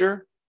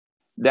future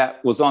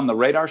that was on the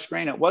radar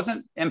screen. It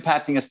wasn't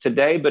impacting us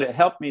today, but it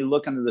helped me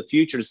look into the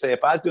future to say,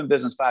 if I was doing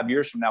business 5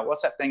 years from now,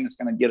 what's that thing that's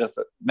going to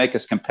make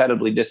us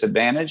competitively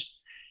disadvantaged?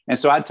 And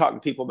so I'd talk to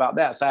people about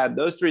that. So I had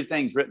those 3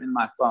 things written in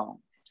my phone.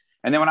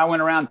 And then when I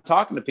went around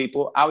talking to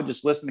people, I would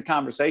just listen to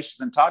conversations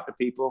and talk to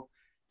people,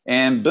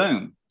 and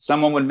boom,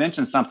 someone would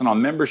mention something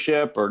on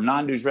membership or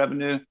non-dues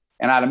revenue.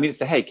 And I'd immediately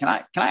say, hey, can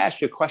I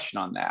ask you a question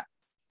on that?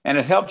 And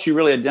it helps you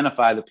really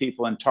identify the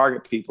people and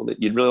target people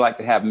that you'd really like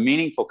to have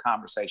meaningful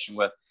conversation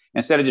with,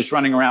 instead of just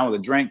running around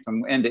with a drink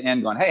from end to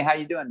end going, hey, how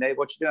you doing, Dave?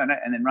 What you doing?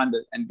 And then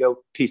and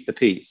go piece to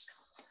piece.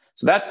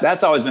 So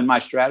that's always been my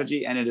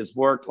strategy. And it has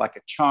worked like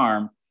a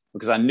charm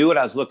because I knew what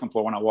I was looking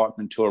for when I walked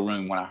into a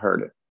room when I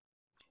heard it.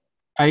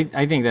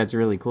 I think that's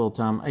really cool,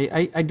 Tom.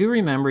 I do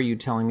remember you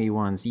telling me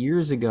once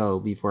years ago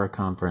before a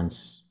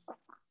conference,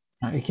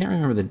 I can't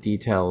remember the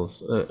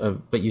details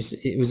but you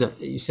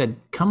said,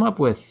 come up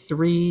with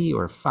 3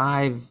 or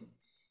 5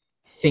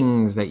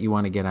 things that you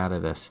want to get out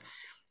of this.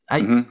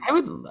 Mhm. I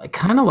would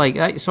kind of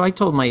like, so I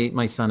told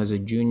my son is a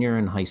junior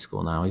in high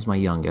school now. He's my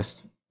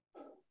youngest.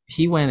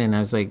 He went in, I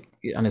was like,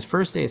 on his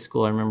first day of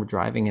school, I remember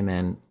driving him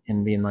in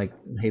and being like,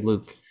 hey,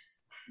 Luke,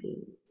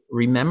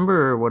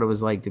 remember what it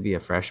was like to be a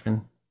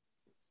freshman?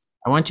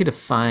 I want you to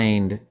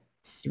find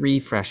 3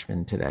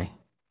 freshmen today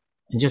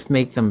and just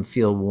make them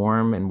feel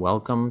warm and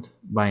welcomed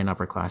by an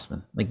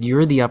upperclassman. Like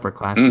you're the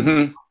upperclassman.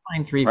 Mhm.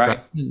 Find three Right.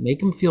 freshmen, make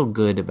them feel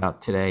good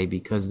about today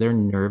because they're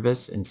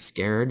nervous and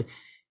scared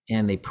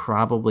and they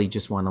probably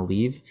just want to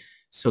leave.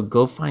 So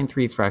go find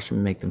 3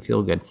 freshmen, make them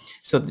feel good.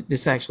 So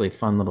this is actually a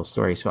fun little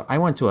story. So I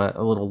went to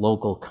a little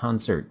local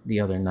concert the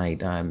other night.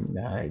 Do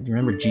you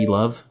remember G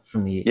Love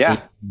from the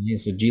Yeah.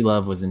 So G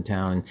Love was in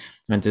town and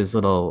went to this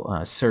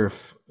little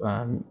surf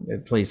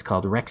place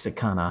called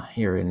Rexicana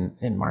here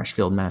in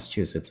Marshfield,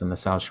 Massachusetts, on the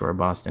South Shore of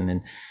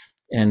Boston.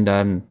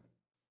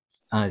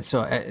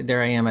 So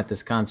there I am at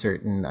this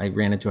concert, and I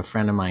ran into a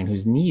friend of mine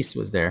whose niece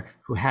was there,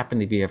 who happened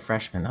to be a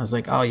freshman. I was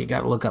like, "Oh, you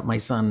got to look up my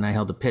son." And I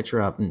held a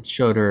picture up and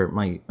showed her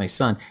my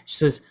son. She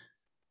says,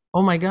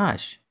 "Oh my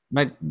gosh!"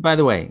 By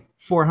the way,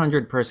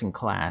 400-person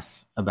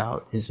class,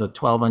 about is so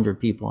 1,200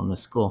 people in the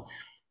school,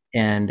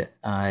 and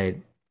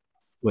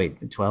wait,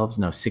 12s?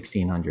 No,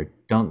 1,600.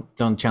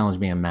 Don't challenge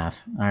me in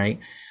math. All right.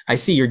 I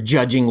see your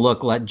judging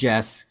look, let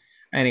Jess.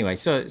 Anyway,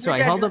 so I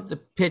held up the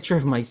picture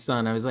of my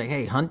son. I was like,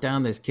 hey, hunt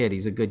down this kid.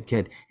 He's a good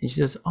kid. And she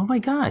says, oh my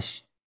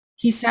gosh,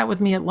 he sat with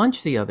me at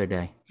lunch the other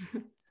day.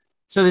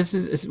 So this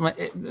is a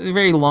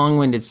very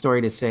long-winded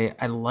story to say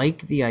I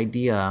like the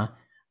idea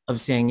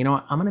of saying, you know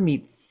what, I'm going to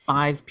meet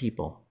 5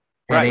 people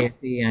at Right.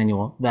 ASE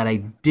Annual that I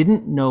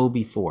didn't know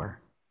before.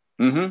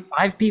 Mm-hmm.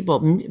 5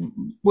 people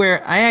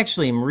where I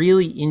actually am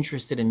really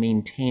interested in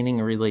maintaining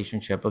a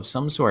relationship of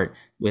some sort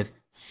with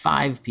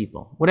 5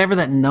 people, whatever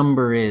that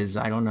number is.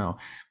 I don't know,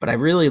 but I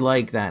really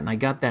like that. And I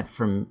got that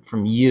from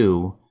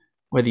you,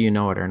 whether you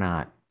know it or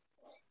not.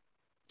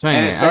 So And it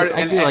anyway, started,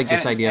 I do like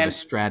this idea of a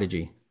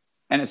strategy.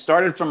 and it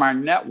started from our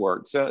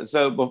network. So I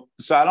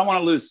don't want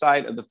to lose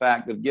sight of the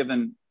fact of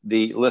giving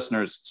the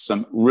listeners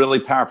some really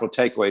powerful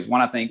takeaways. One,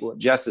 I think what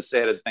Jess has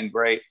said has been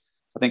great.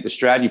 I think the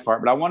strategy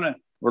part, but I want to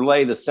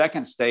relay the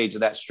second stage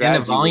of that strategy.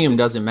 And the volume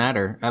doesn't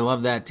matter. I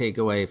love that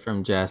takeaway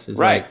from Jess is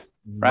right, like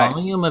right.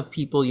 volume of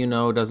people you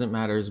know doesn't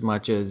matter as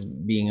much as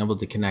being able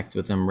to connect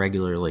with them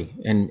regularly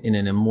and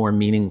in a more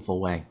meaningful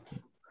way.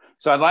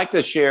 So I'd like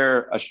to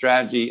share a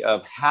strategy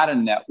of how to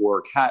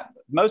network.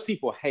 Most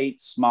people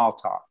hate small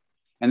talk,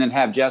 and then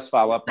have Jess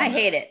follow up on I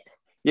hate it.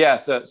 Yeah,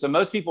 so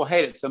most people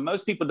hate it. So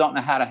most people don't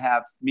know how to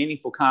have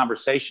meaningful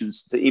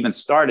conversations to even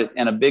start it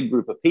in a big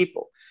group of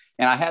people.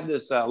 And I had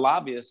this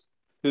lobbyist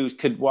who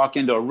could walk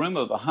into a room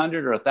of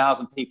 100 or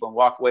 1,000 people and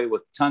walk away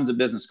with tons of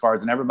business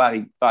cards, and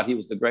everybody thought he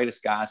was the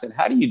greatest guy. I said,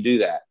 "How do you do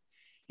that?"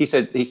 He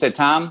said,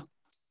 "Tom,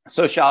 a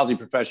sociology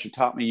professor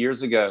taught me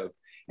years ago,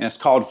 and it's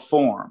called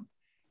form."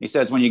 He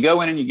says, when you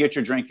go in and you get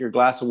your drink, your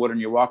glass of water, and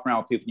you walk around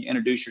with people and you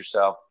introduce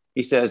yourself,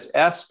 he says,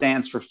 F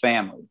stands for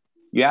family.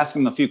 You ask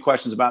them a few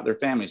questions about their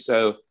family.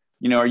 So,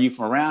 are you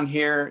from around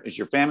here? Is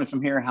your family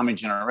from here? How many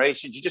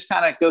generations? You just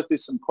kind of go through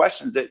some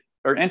questions that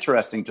are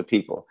interesting to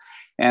people.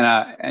 And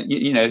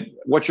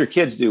what your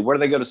kids do, where do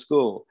they go to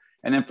school?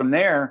 And then from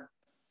there,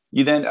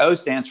 then O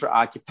stands for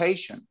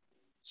occupation.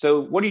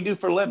 So what do you do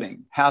for a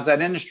living? How's that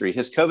industry?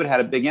 Has COVID had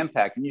a big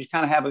impact? And you just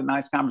kind of have a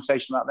nice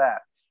conversation about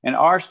that. And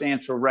R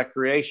stands for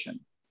recreation.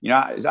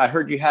 I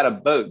heard you had a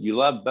boat. You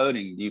love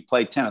boating. You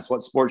play tennis.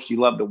 What sports do you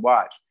love to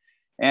watch?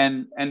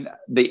 And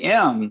the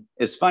M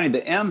is funny.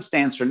 The M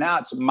stands for now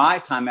it's my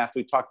time after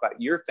we talk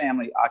about your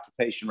family,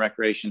 occupation,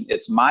 recreation.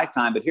 It's my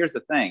time. But here's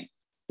the thing.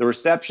 The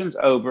reception's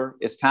over.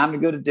 It's time to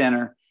go to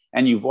dinner.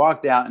 And you've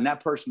walked out and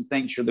that person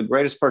thinks you're the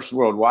greatest person in the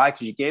world. Why?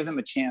 Because you gave them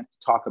a chance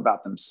to talk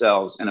about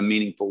themselves in a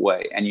meaningful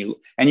way. And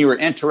you were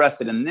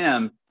interested in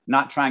them,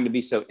 not trying to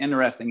be so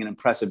interesting and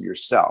impressive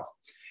yourself.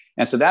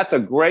 And so that's a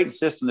great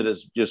system that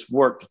has just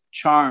worked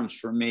charms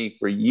for me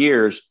for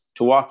years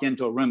to walk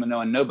into a room and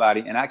knowing nobody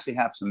and actually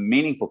have some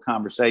meaningful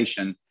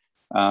conversation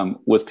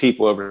with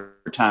people over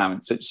time.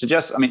 And so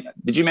just,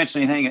 did you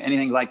mention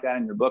anything like that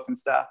in your book and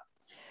stuff?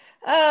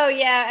 Oh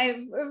yeah,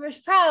 it was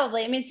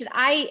probably.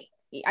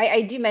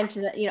 I do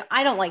mention that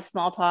I don't like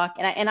small talk,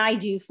 and I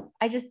just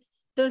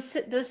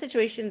those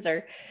situations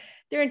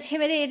they're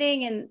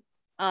intimidating and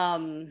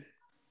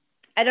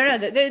I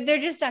don't know. They're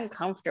just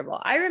uncomfortable.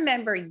 I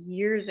remember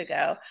years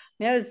ago,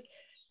 I was,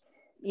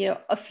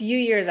 a few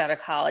years out of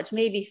college,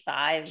 maybe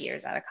 5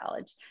 years out of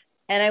college.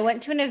 And I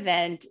went to an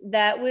event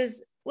that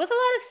was with a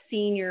lot of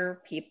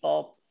senior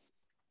people.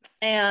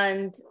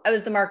 And I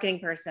was the marketing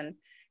person.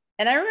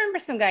 And I remember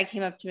some guy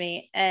came up to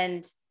me,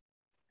 and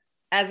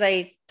as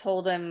I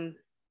told him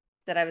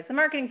that I was the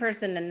marketing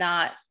person and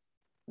not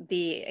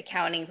the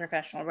accounting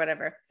professional or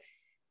whatever,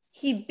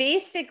 he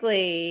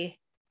basically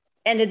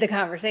ended the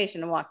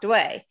conversation and walked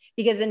away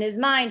because in his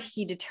mind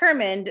he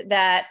determined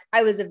that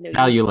I was of no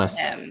valueless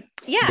use to him.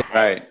 Yeah,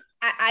 right.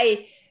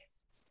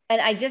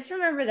 I just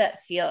remember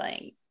that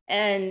feeling,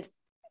 and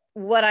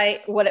what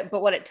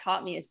it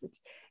taught me is that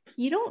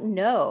you don't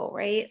know,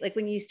 right? Like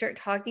when you start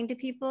talking to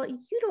people,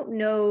 you don't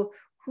know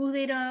who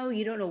they know,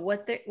 you don't know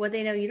what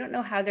they know, you don't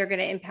know how they're going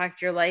to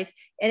impact your life,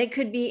 and it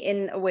could be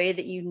in a way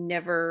that you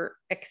never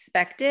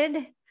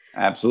expected.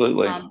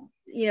 Absolutely.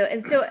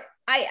 And so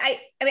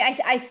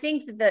I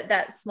think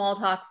that small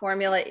talk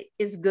formula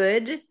is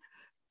good.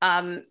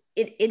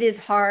 It is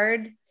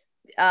hard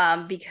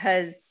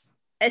because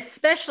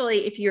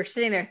especially if you're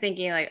sitting there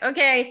thinking like,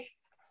 okay,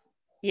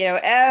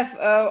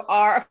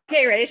 FOR,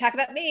 okay, ready to talk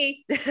about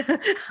me.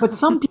 But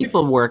some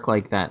people work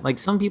like that. Like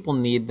some people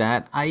need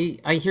that.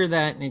 I hear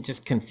that and it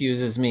just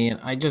confuses me, and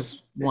I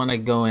just want to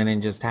go in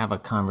and just have a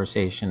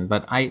conversation.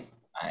 But I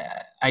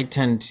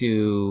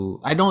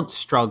don't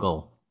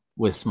struggle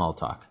with small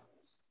talk.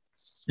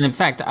 And in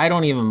fact, I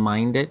don't even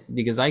mind it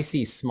because I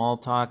see small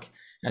talk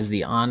as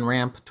the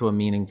on-ramp to a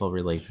meaningful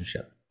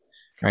relationship.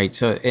 Right.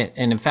 So,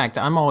 and in fact,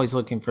 I'm always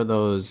looking for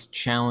those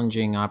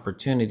challenging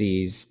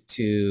opportunities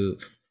to,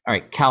 all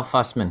right, Cal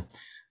Fussman,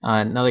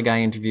 another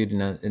guy interviewed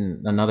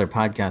in another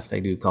podcast I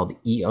do called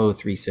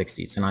EO360.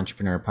 It's an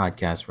entrepreneur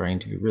podcast where I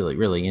interview really,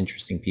 really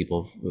interesting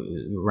people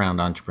around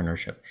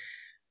entrepreneurship.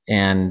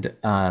 And,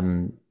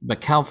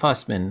 but Cal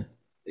Fussman,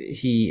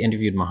 he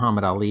interviewed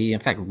Muhammad Ali, in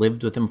fact,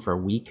 lived with him for a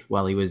week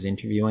while he was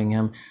interviewing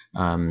him.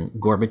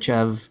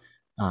 Gorbachev,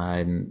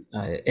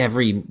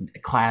 every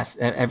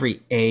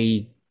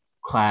A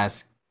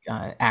class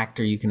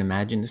actor you can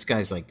imagine. This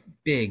guy's like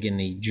big in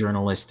the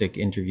journalistic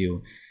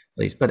interview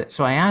place. But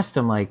so I asked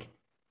him, like,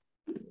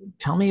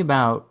 tell me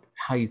about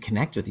how you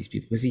connect with these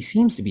people, because he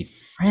seems to be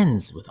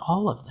friends with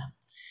all of them.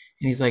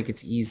 And he's like,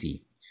 it's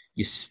easy.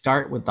 You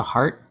start with the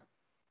heart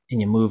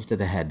and you move to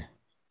the head.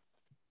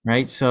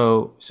 Right.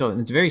 So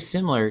it's very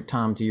similar,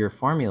 Tom, to your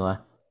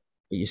formula,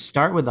 but you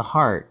start with the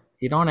heart.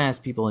 You don't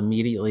ask people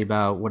immediately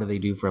about what do they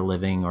do for a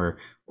living or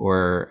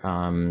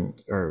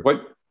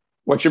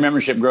what's your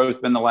membership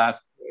growth been the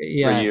last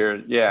 3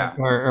 years? Yeah.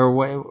 Or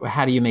what,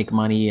 how do you make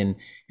money and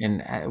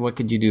what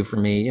could you do for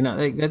me?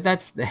 Like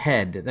that's the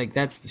head. Like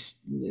that's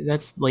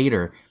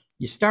later.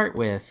 You start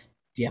with,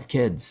 do you have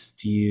kids?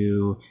 Do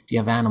you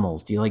have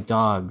animals? Do you like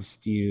dogs?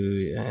 Do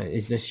you have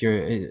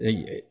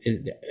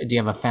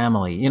a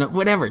family?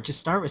 Whatever.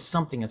 Just start with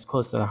something that's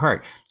close to the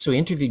heart. So he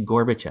interviewed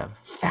Gorbachev.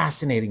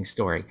 Fascinating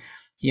story.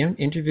 He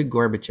interviewed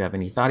Gorbachev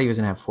and he thought he was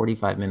going to have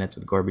 45 minutes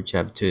with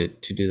Gorbachev to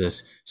do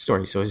this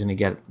story. So he was going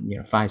to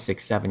get 5,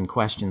 6, 7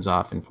 questions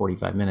off in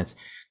 45 minutes.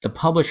 The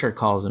publisher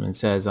calls him and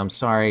says, I'm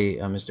sorry,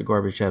 Mr.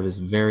 Gorbachev is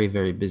very,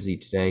 very busy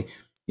today.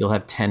 You'll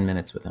have 10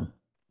 minutes with him.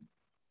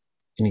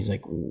 And he's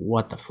like,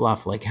 what the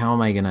fluff? Like, how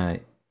am I going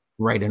to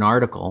write an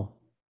article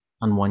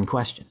on one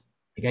question?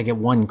 Like, I get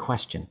one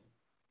question.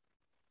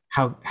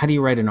 How do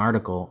you write an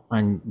article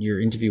on your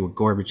interview with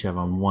Gorbachev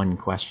on one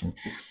question?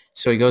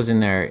 So he goes in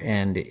there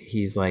and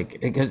he's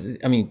like, because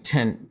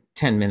 10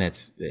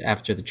 minutes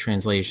after the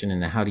translation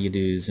and the how do you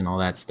do's and all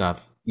that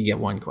stuff, you get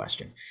one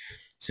question.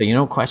 So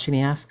what question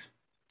he asks?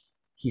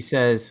 He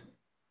says,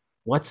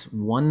 what's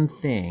one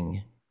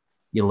thing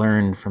you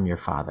learned from your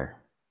father?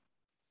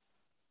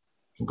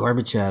 And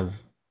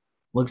Gorbachev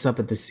looks up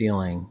at the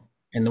ceiling,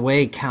 and the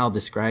way Cal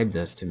described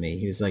this to me,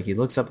 he was like, he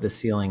looks up at the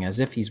ceiling as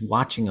if he's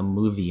watching a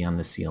movie on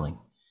the ceiling.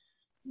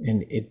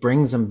 And it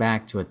brings him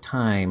back to a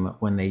time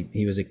when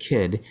he was a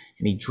kid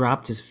and he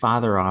dropped his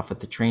father off at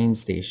the train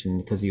station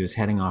because he was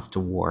heading off to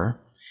war.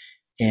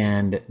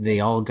 And they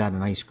all got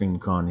an ice cream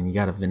cone, and he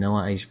got a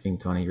vanilla ice cream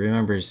cone. He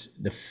remembers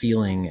the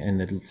feeling and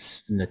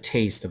the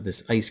taste of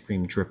this ice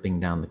cream dripping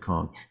down the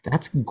cone.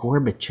 That's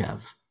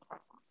Gorbachev,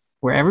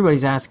 where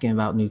everybody's asking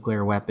about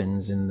nuclear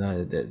weapons and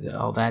the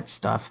all that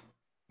stuff.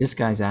 This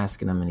guy's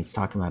asking him, and he's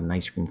talking about an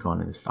ice cream cone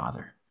and his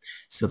father.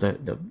 So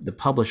the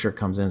publisher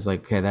comes in and is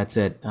like, okay, that's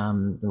it.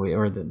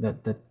 Or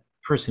the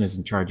person who's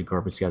in charge of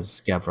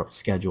Gorbachev's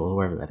schedule,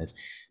 whoever that is.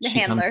 The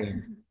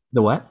handler.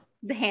 The what?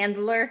 The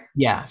handler.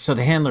 Yeah. So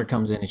the handler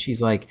comes in and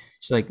she's like,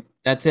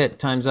 that's it.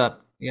 Time's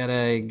up. You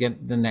gotta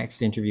get the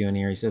next interview in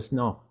here. He says,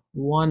 no,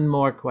 one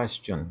more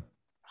question.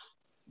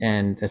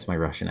 And that's my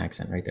Russian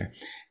accent right there.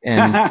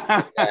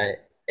 And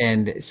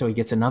and so he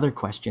gets another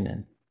question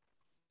in.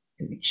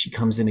 And she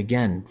comes in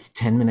again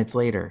 10 minutes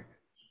later.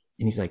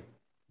 And he's like,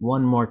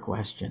 one more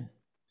question.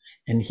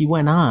 And he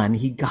went on,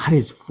 he got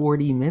his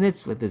 40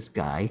 minutes with this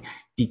guy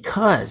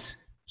because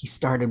he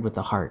started with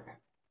the heart.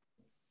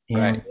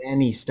 And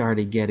then he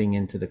started getting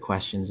into the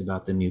questions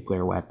about the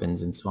nuclear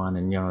weapons and so on.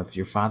 And, if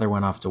your father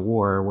went off to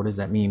war, what does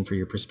that mean for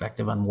your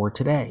perspective on war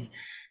today?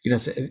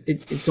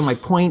 So my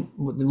point,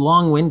 the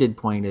long-winded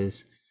point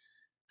is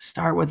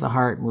start with the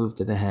heart, move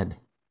to the head.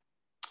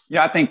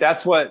 Yeah, I think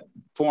that's what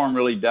Forum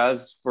really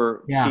does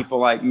for people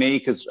like me,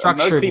 because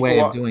structured way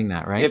of doing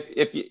that, right?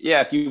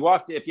 If you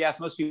ask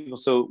most people,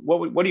 so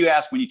what do you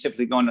ask when you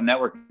typically go into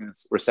networking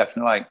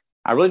reception? They're like,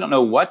 I really don't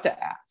know what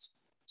to ask.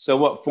 So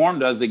what Forum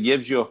does, it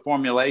gives you a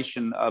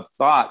formulation of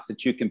thoughts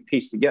that you can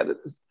piece together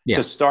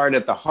to start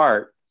at the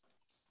heart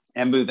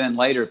and move in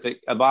later, if it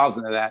evolves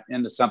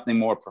into something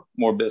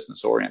more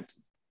business oriented.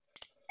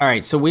 All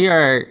right, so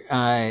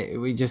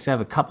we just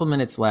have a couple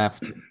minutes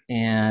left.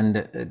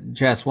 And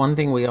Jess, one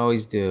thing we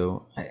always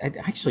do, I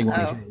actually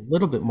want to hear a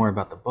little bit more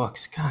about the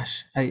books.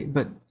 Gosh,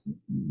 but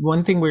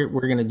one thing we're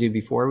going to do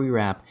before we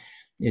wrap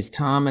is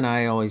Tom and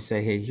I always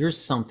say, hey, here's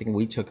something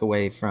we took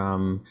away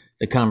from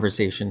the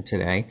conversation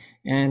today.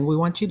 And we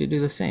want you to do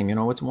the same. You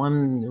know, what's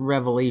one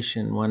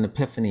revelation, one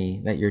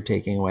epiphany that you're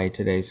taking away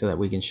today so that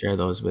we can share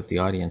those with the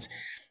audience.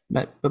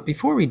 But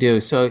before we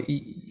do, so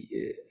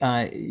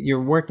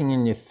you're working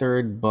in your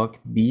third book,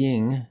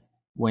 Being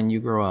When You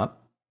Grow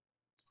Up.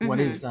 Mm-hmm. What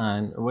is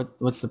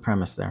what's the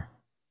premise there?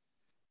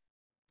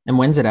 And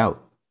when's it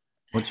out?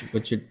 When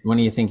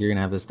do you think you're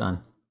gonna have this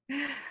done?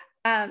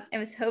 I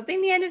was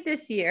hoping the end of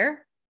this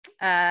year.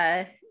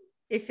 If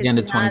it's the end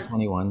of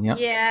 2021,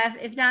 yeah,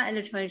 if not end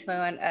of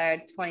 2021,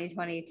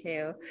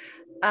 2022.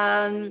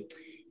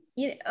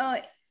 You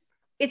know,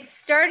 it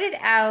started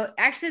out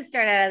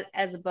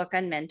as a book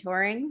on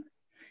mentoring,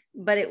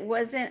 but I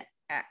wasn't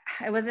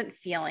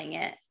feeling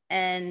it.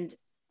 And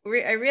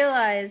I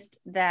realized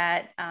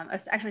that I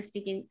was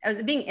being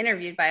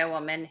interviewed by a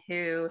woman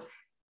who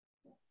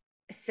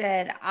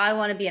said, I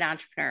want to be an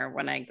entrepreneur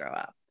when I grow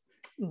up,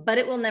 but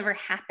it will never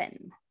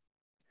happen.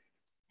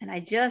 And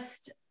it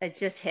just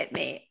hit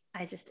me.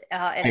 I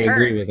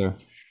agree with her.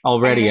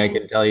 Already, I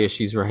can tell you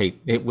she's right.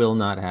 It will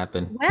not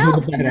happen.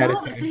 Well,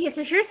 no,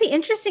 so here's the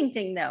interesting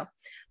thing, though.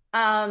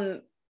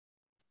 I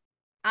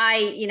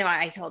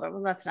told her,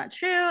 well, that's not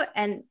true.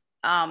 And,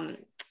 I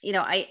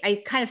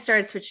kind of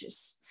started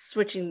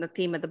switching the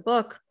theme of the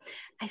book.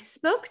 I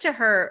spoke to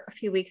her a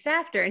few weeks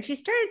after, and she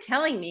started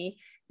telling me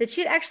that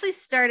she'd actually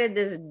started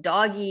this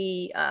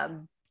doggy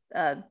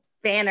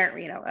banner,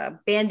 a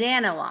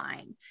bandana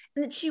line,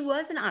 and that she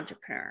was an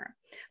entrepreneur,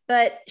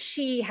 but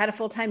she had a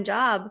full-time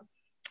job.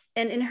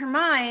 And in her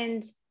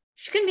mind,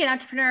 she couldn't be an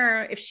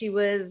entrepreneur if she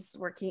was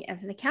working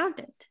as an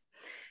accountant.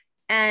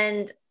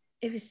 And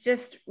it was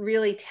just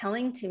really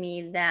telling to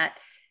me that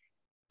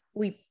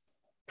we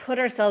put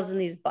ourselves in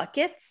these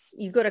buckets.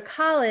 You go to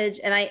college,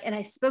 and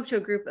I spoke to a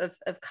group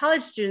of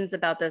college students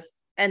about this,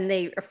 and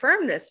they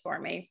affirmed this for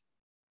me.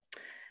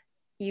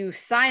 You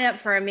sign up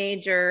for a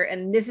major,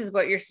 and this is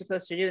what you're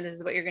supposed to do, and this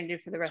is what you're going to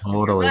do for the rest of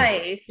your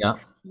life. Yeah.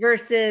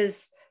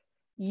 Versus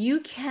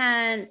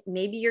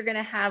maybe you're going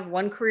to have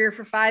one career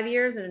for 5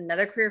 years and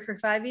another career for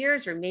 5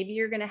 years, or maybe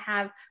you're going to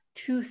have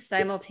two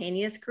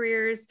simultaneous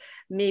careers.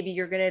 Maybe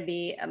you're going to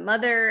be a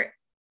mother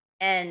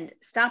and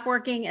stop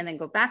working and then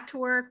go back to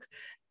work.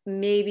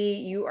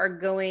 Maybe you are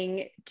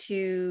going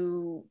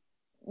to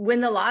win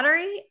the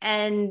lottery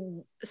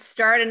and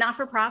start a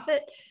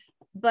not-for-profit.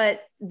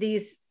 But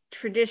these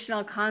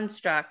traditional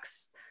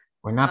constructs,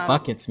 we're not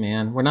buckets,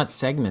 man. We're not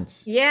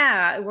segments.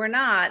 Yeah, we're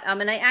not.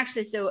 And I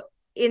actually, so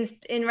in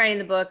writing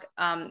the book,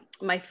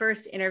 my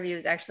first interview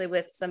was actually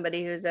with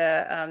somebody who's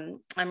a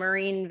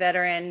Marine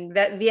veteran,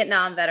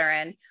 Vietnam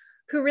veteran,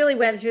 who really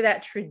went through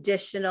that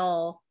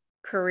traditional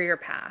career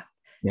path.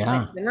 Yeah,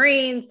 went to the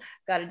Marines,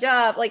 got a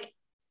job,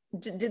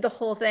 did the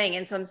whole thing.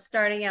 And so I'm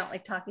starting out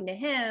talking to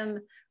him,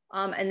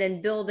 and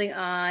then building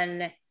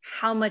on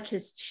how much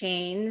has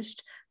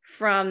changed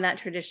from that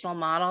traditional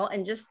model,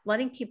 and just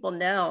letting people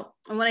know.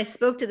 And when I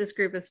spoke to this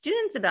group of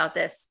students about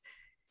this,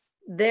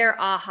 their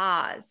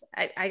ahas,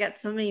 I got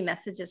so many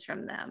messages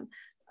from them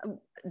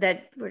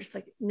that were just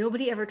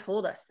nobody ever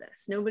told us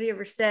this. Nobody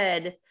ever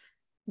said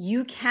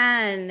you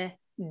can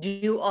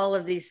do all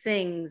of these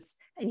things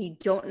and you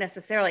don't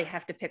necessarily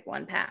have to pick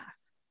one path.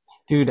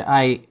 Dude,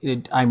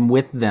 I'm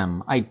with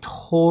them. I am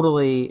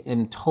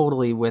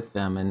totally with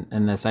them.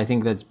 And this, I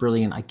think that's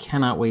brilliant. I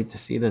cannot wait to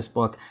see this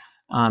book.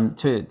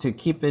 To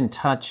keep in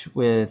touch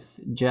with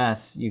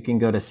Jess, you can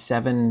go to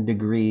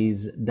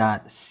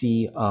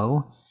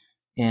 7degrees.co.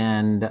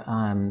 And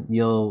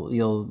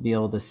you'll be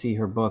able to see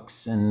her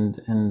books and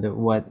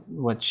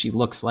what she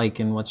looks like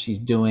and what she's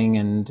doing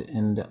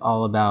and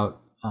all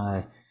about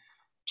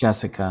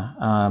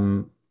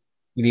Jessica.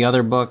 The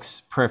other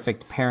books,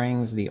 Perfect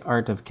Pairings, The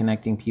Art of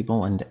Connecting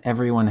People, and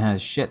Everyone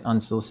Has Shit,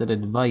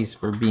 Unsolicited Advice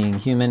for Being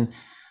Human.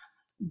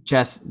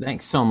 Jess,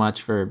 thanks so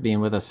much for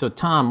being with us. So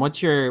Tom,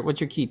 what's your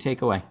key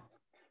takeaway?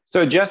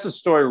 So Jess's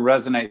story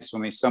resonates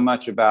with me so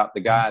much about the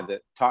guy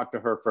that talked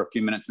to her for a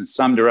few minutes and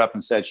summed her up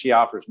and said she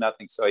offers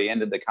nothing. So he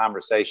ended the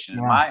conversation.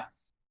 Yeah. And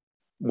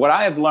what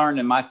I have learned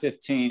in my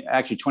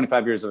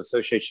 25 years of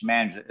association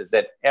management is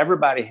that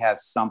everybody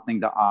has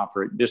something to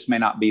offer. It just may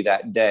not be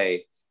that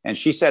day. And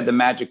she said the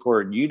magic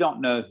word, you don't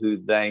know who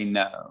they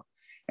know.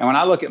 And when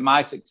I look at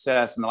my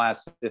success in the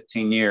last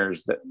 15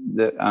 years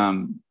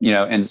in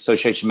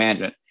association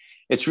management,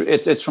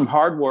 it's from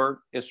hard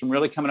work. It's from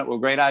really coming up with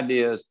great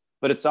ideas.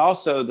 But it's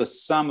also the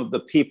sum of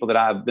the people that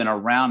I've been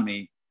around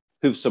me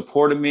who've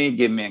supported me,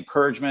 given me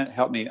encouragement,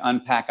 helped me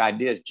unpack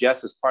ideas.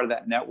 Jess is part of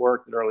that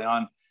network that early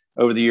on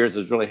over the years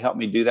has really helped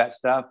me do that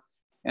stuff.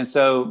 And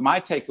so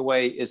my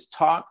takeaway is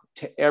talk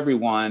to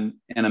everyone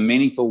in a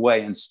meaningful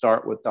way and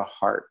start with the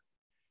heart,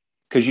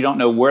 because you don't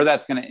know where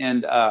that's going to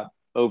end up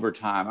over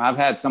time. I've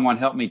had someone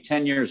help me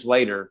 10 years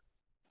later.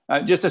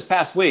 Just this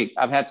past week,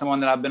 I've had someone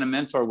that I've been a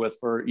mentor with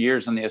for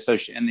years in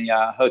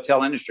the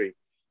hotel industry.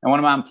 And one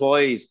of my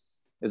employees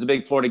is a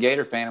big Florida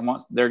Gator fan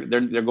and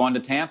they're going to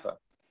Tampa,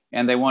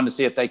 and they wanted to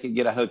see if they could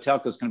get a hotel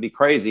because it's going to be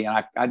crazy.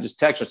 And I just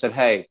texted her, said,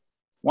 hey,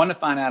 want to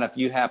find out if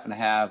you happen to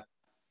have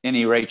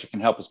any rates that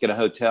can help us get a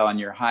hotel in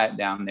your Hyatt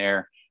down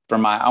there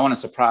I want to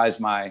surprise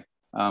my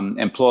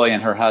employee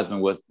and her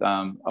husband with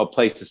a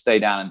place to stay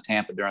down in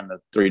Tampa during the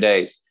 3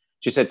 days.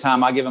 She said,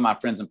 Tom, I'll give them my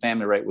friends and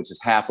family rate, which is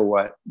half of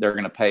what they're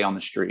going to pay on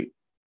the street.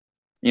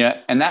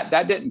 And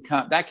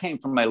that came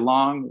from a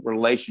long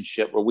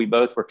relationship where we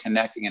both were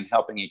connecting and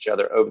helping each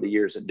other over the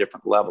years at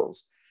different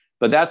levels.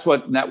 But that's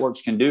what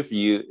networks can do for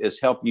you, is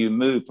help you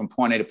move from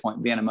point A to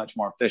point B in a much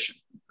more efficient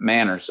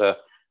manner. So,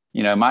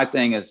 my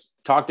thing is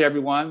talk to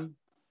everyone,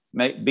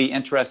 be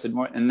interested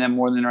more in them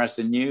more than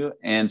interested in you,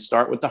 and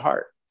start with the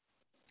heart.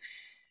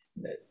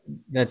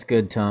 That's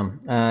good,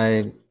 Tom.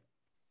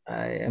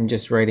 I'm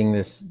just writing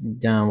this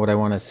down, what I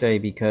want to say,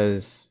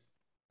 because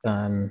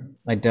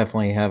I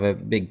definitely have a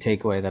big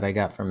takeaway that I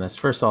got from this.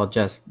 First of all,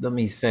 Jess, let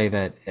me say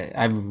that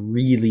I've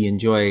really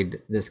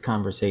enjoyed this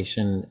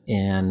conversation,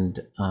 and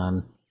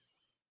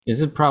this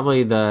is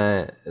probably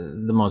the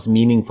most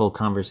meaningful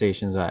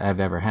conversations I've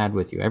ever had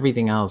with you.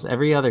 Everything else,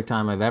 every other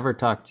time I've ever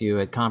talked to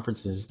you at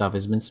conferences and stuff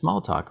has been small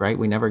talk, right?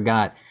 We never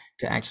got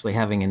to actually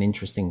having an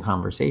interesting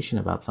conversation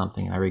about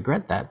something. And I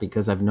regret that,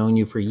 because I've known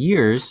you for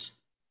years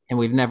and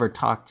we've never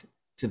talked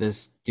to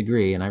this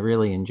degree, and I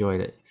really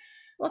enjoyed it.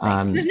 Well,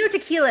 thanks. There's no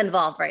tequila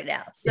involved right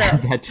now. So.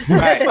 That's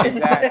right,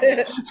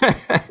 exactly.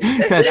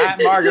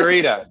 Not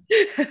margarita.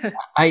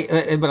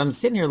 But I'm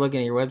sitting here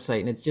looking at your website,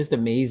 and it's just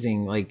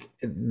amazing, like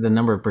the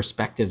number of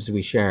perspectives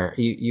we share.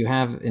 You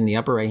have in the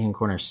upper right-hand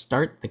corner,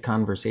 start the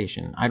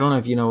conversation. I don't know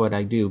if you know what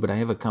I do, but I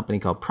have a company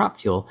called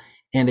PropFuel,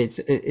 and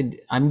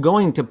I'm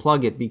going to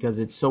plug it because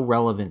it's so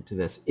relevant to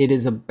this. It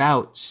is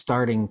about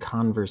starting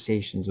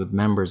conversations with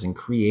members and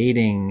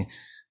creating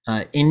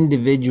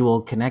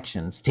individual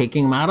connections,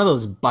 taking them out of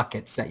those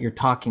buckets that you're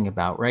talking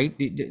about, right?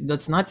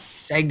 Let's not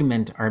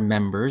segment our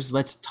members.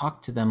 Let's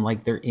talk to them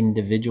like they're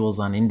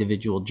individuals on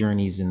individual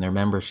journeys in their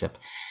membership.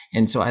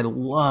 And so I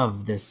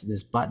love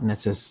this button that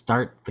says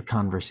start the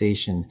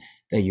conversation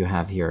that you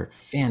have here.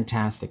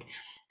 Fantastic.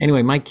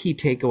 Anyway, my key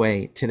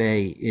takeaway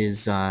today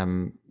is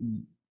the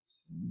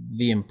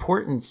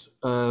importance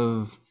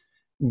of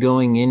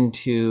going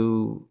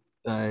into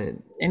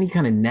any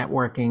kind of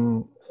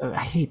networking.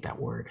 I hate that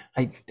word.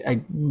 I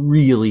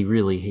really,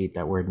 really hate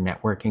that word,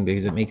 networking,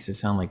 because it makes it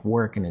sound like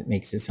work and it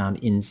makes it sound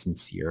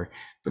insincere.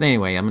 But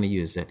anyway, I'm going to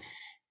use it.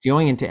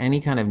 Going into any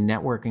kind of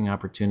networking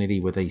opportunity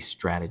with a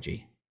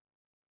strategy.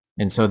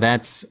 And so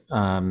that's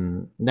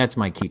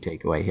my key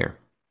takeaway here.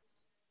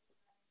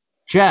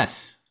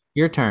 Jess,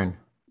 your turn.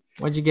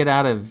 What'd you get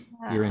out of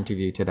your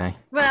interview today?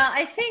 Well,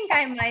 I think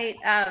I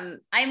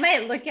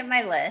might look at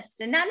my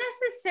list and not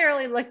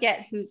necessarily look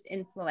at who's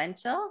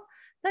influential,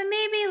 but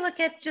maybe look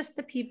at just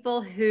the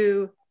people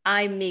who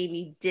I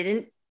maybe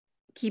didn't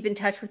keep in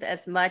touch with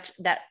as much,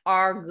 that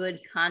are good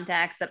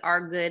contacts, that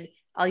are good,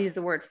 I'll use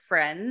the word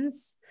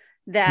friends,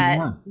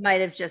 that might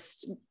have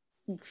just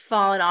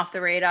fallen off the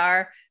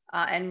radar,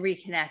 and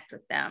reconnect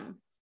with them.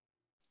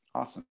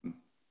 Awesome.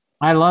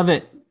 I love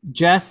it.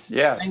 Jess,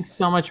 yes. Thanks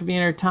so much for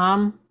being here.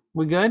 Tom,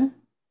 we good?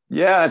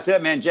 Yeah, that's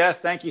it, man. Jess,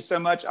 thank you so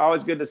much.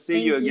 Always good to see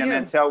you again,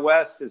 man. Tell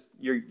Wes,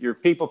 your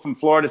people from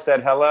Florida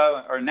said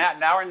hello. Or now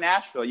we're in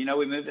Nashville.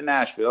 We moved to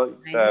Nashville.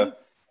 So,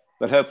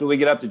 but hopefully we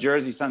get up to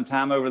Jersey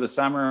sometime over the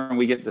summer and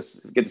we get to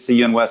see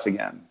you and Wes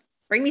again.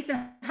 Bring me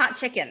some hot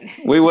chicken.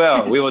 We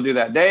will do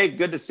that. Dave,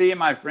 good to see you,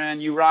 my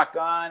friend. You rock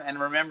on. And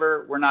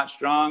remember, we're not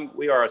strong.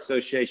 We are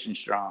association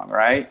strong,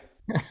 right?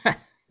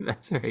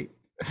 That's right.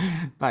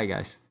 Bye,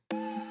 guys.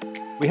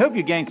 We hope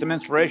you gained some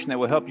inspiration that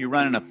will help you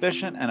run an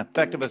efficient and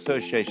effective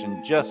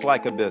association just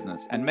like a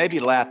business, and maybe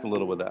laugh a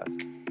little with us.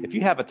 If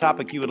you have a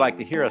topic you would like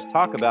to hear us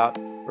talk about,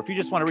 or if you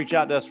just want to reach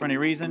out to us for any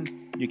reason,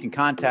 you can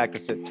contact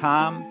us at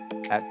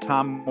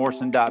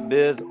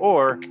tom@tommorrison.biz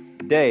or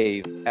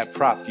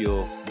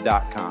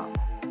dave@propfuel.com.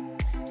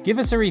 Give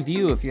us a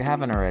review if you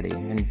haven't already,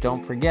 and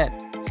don't forget,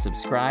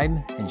 subscribe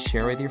and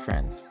share with your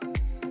friends.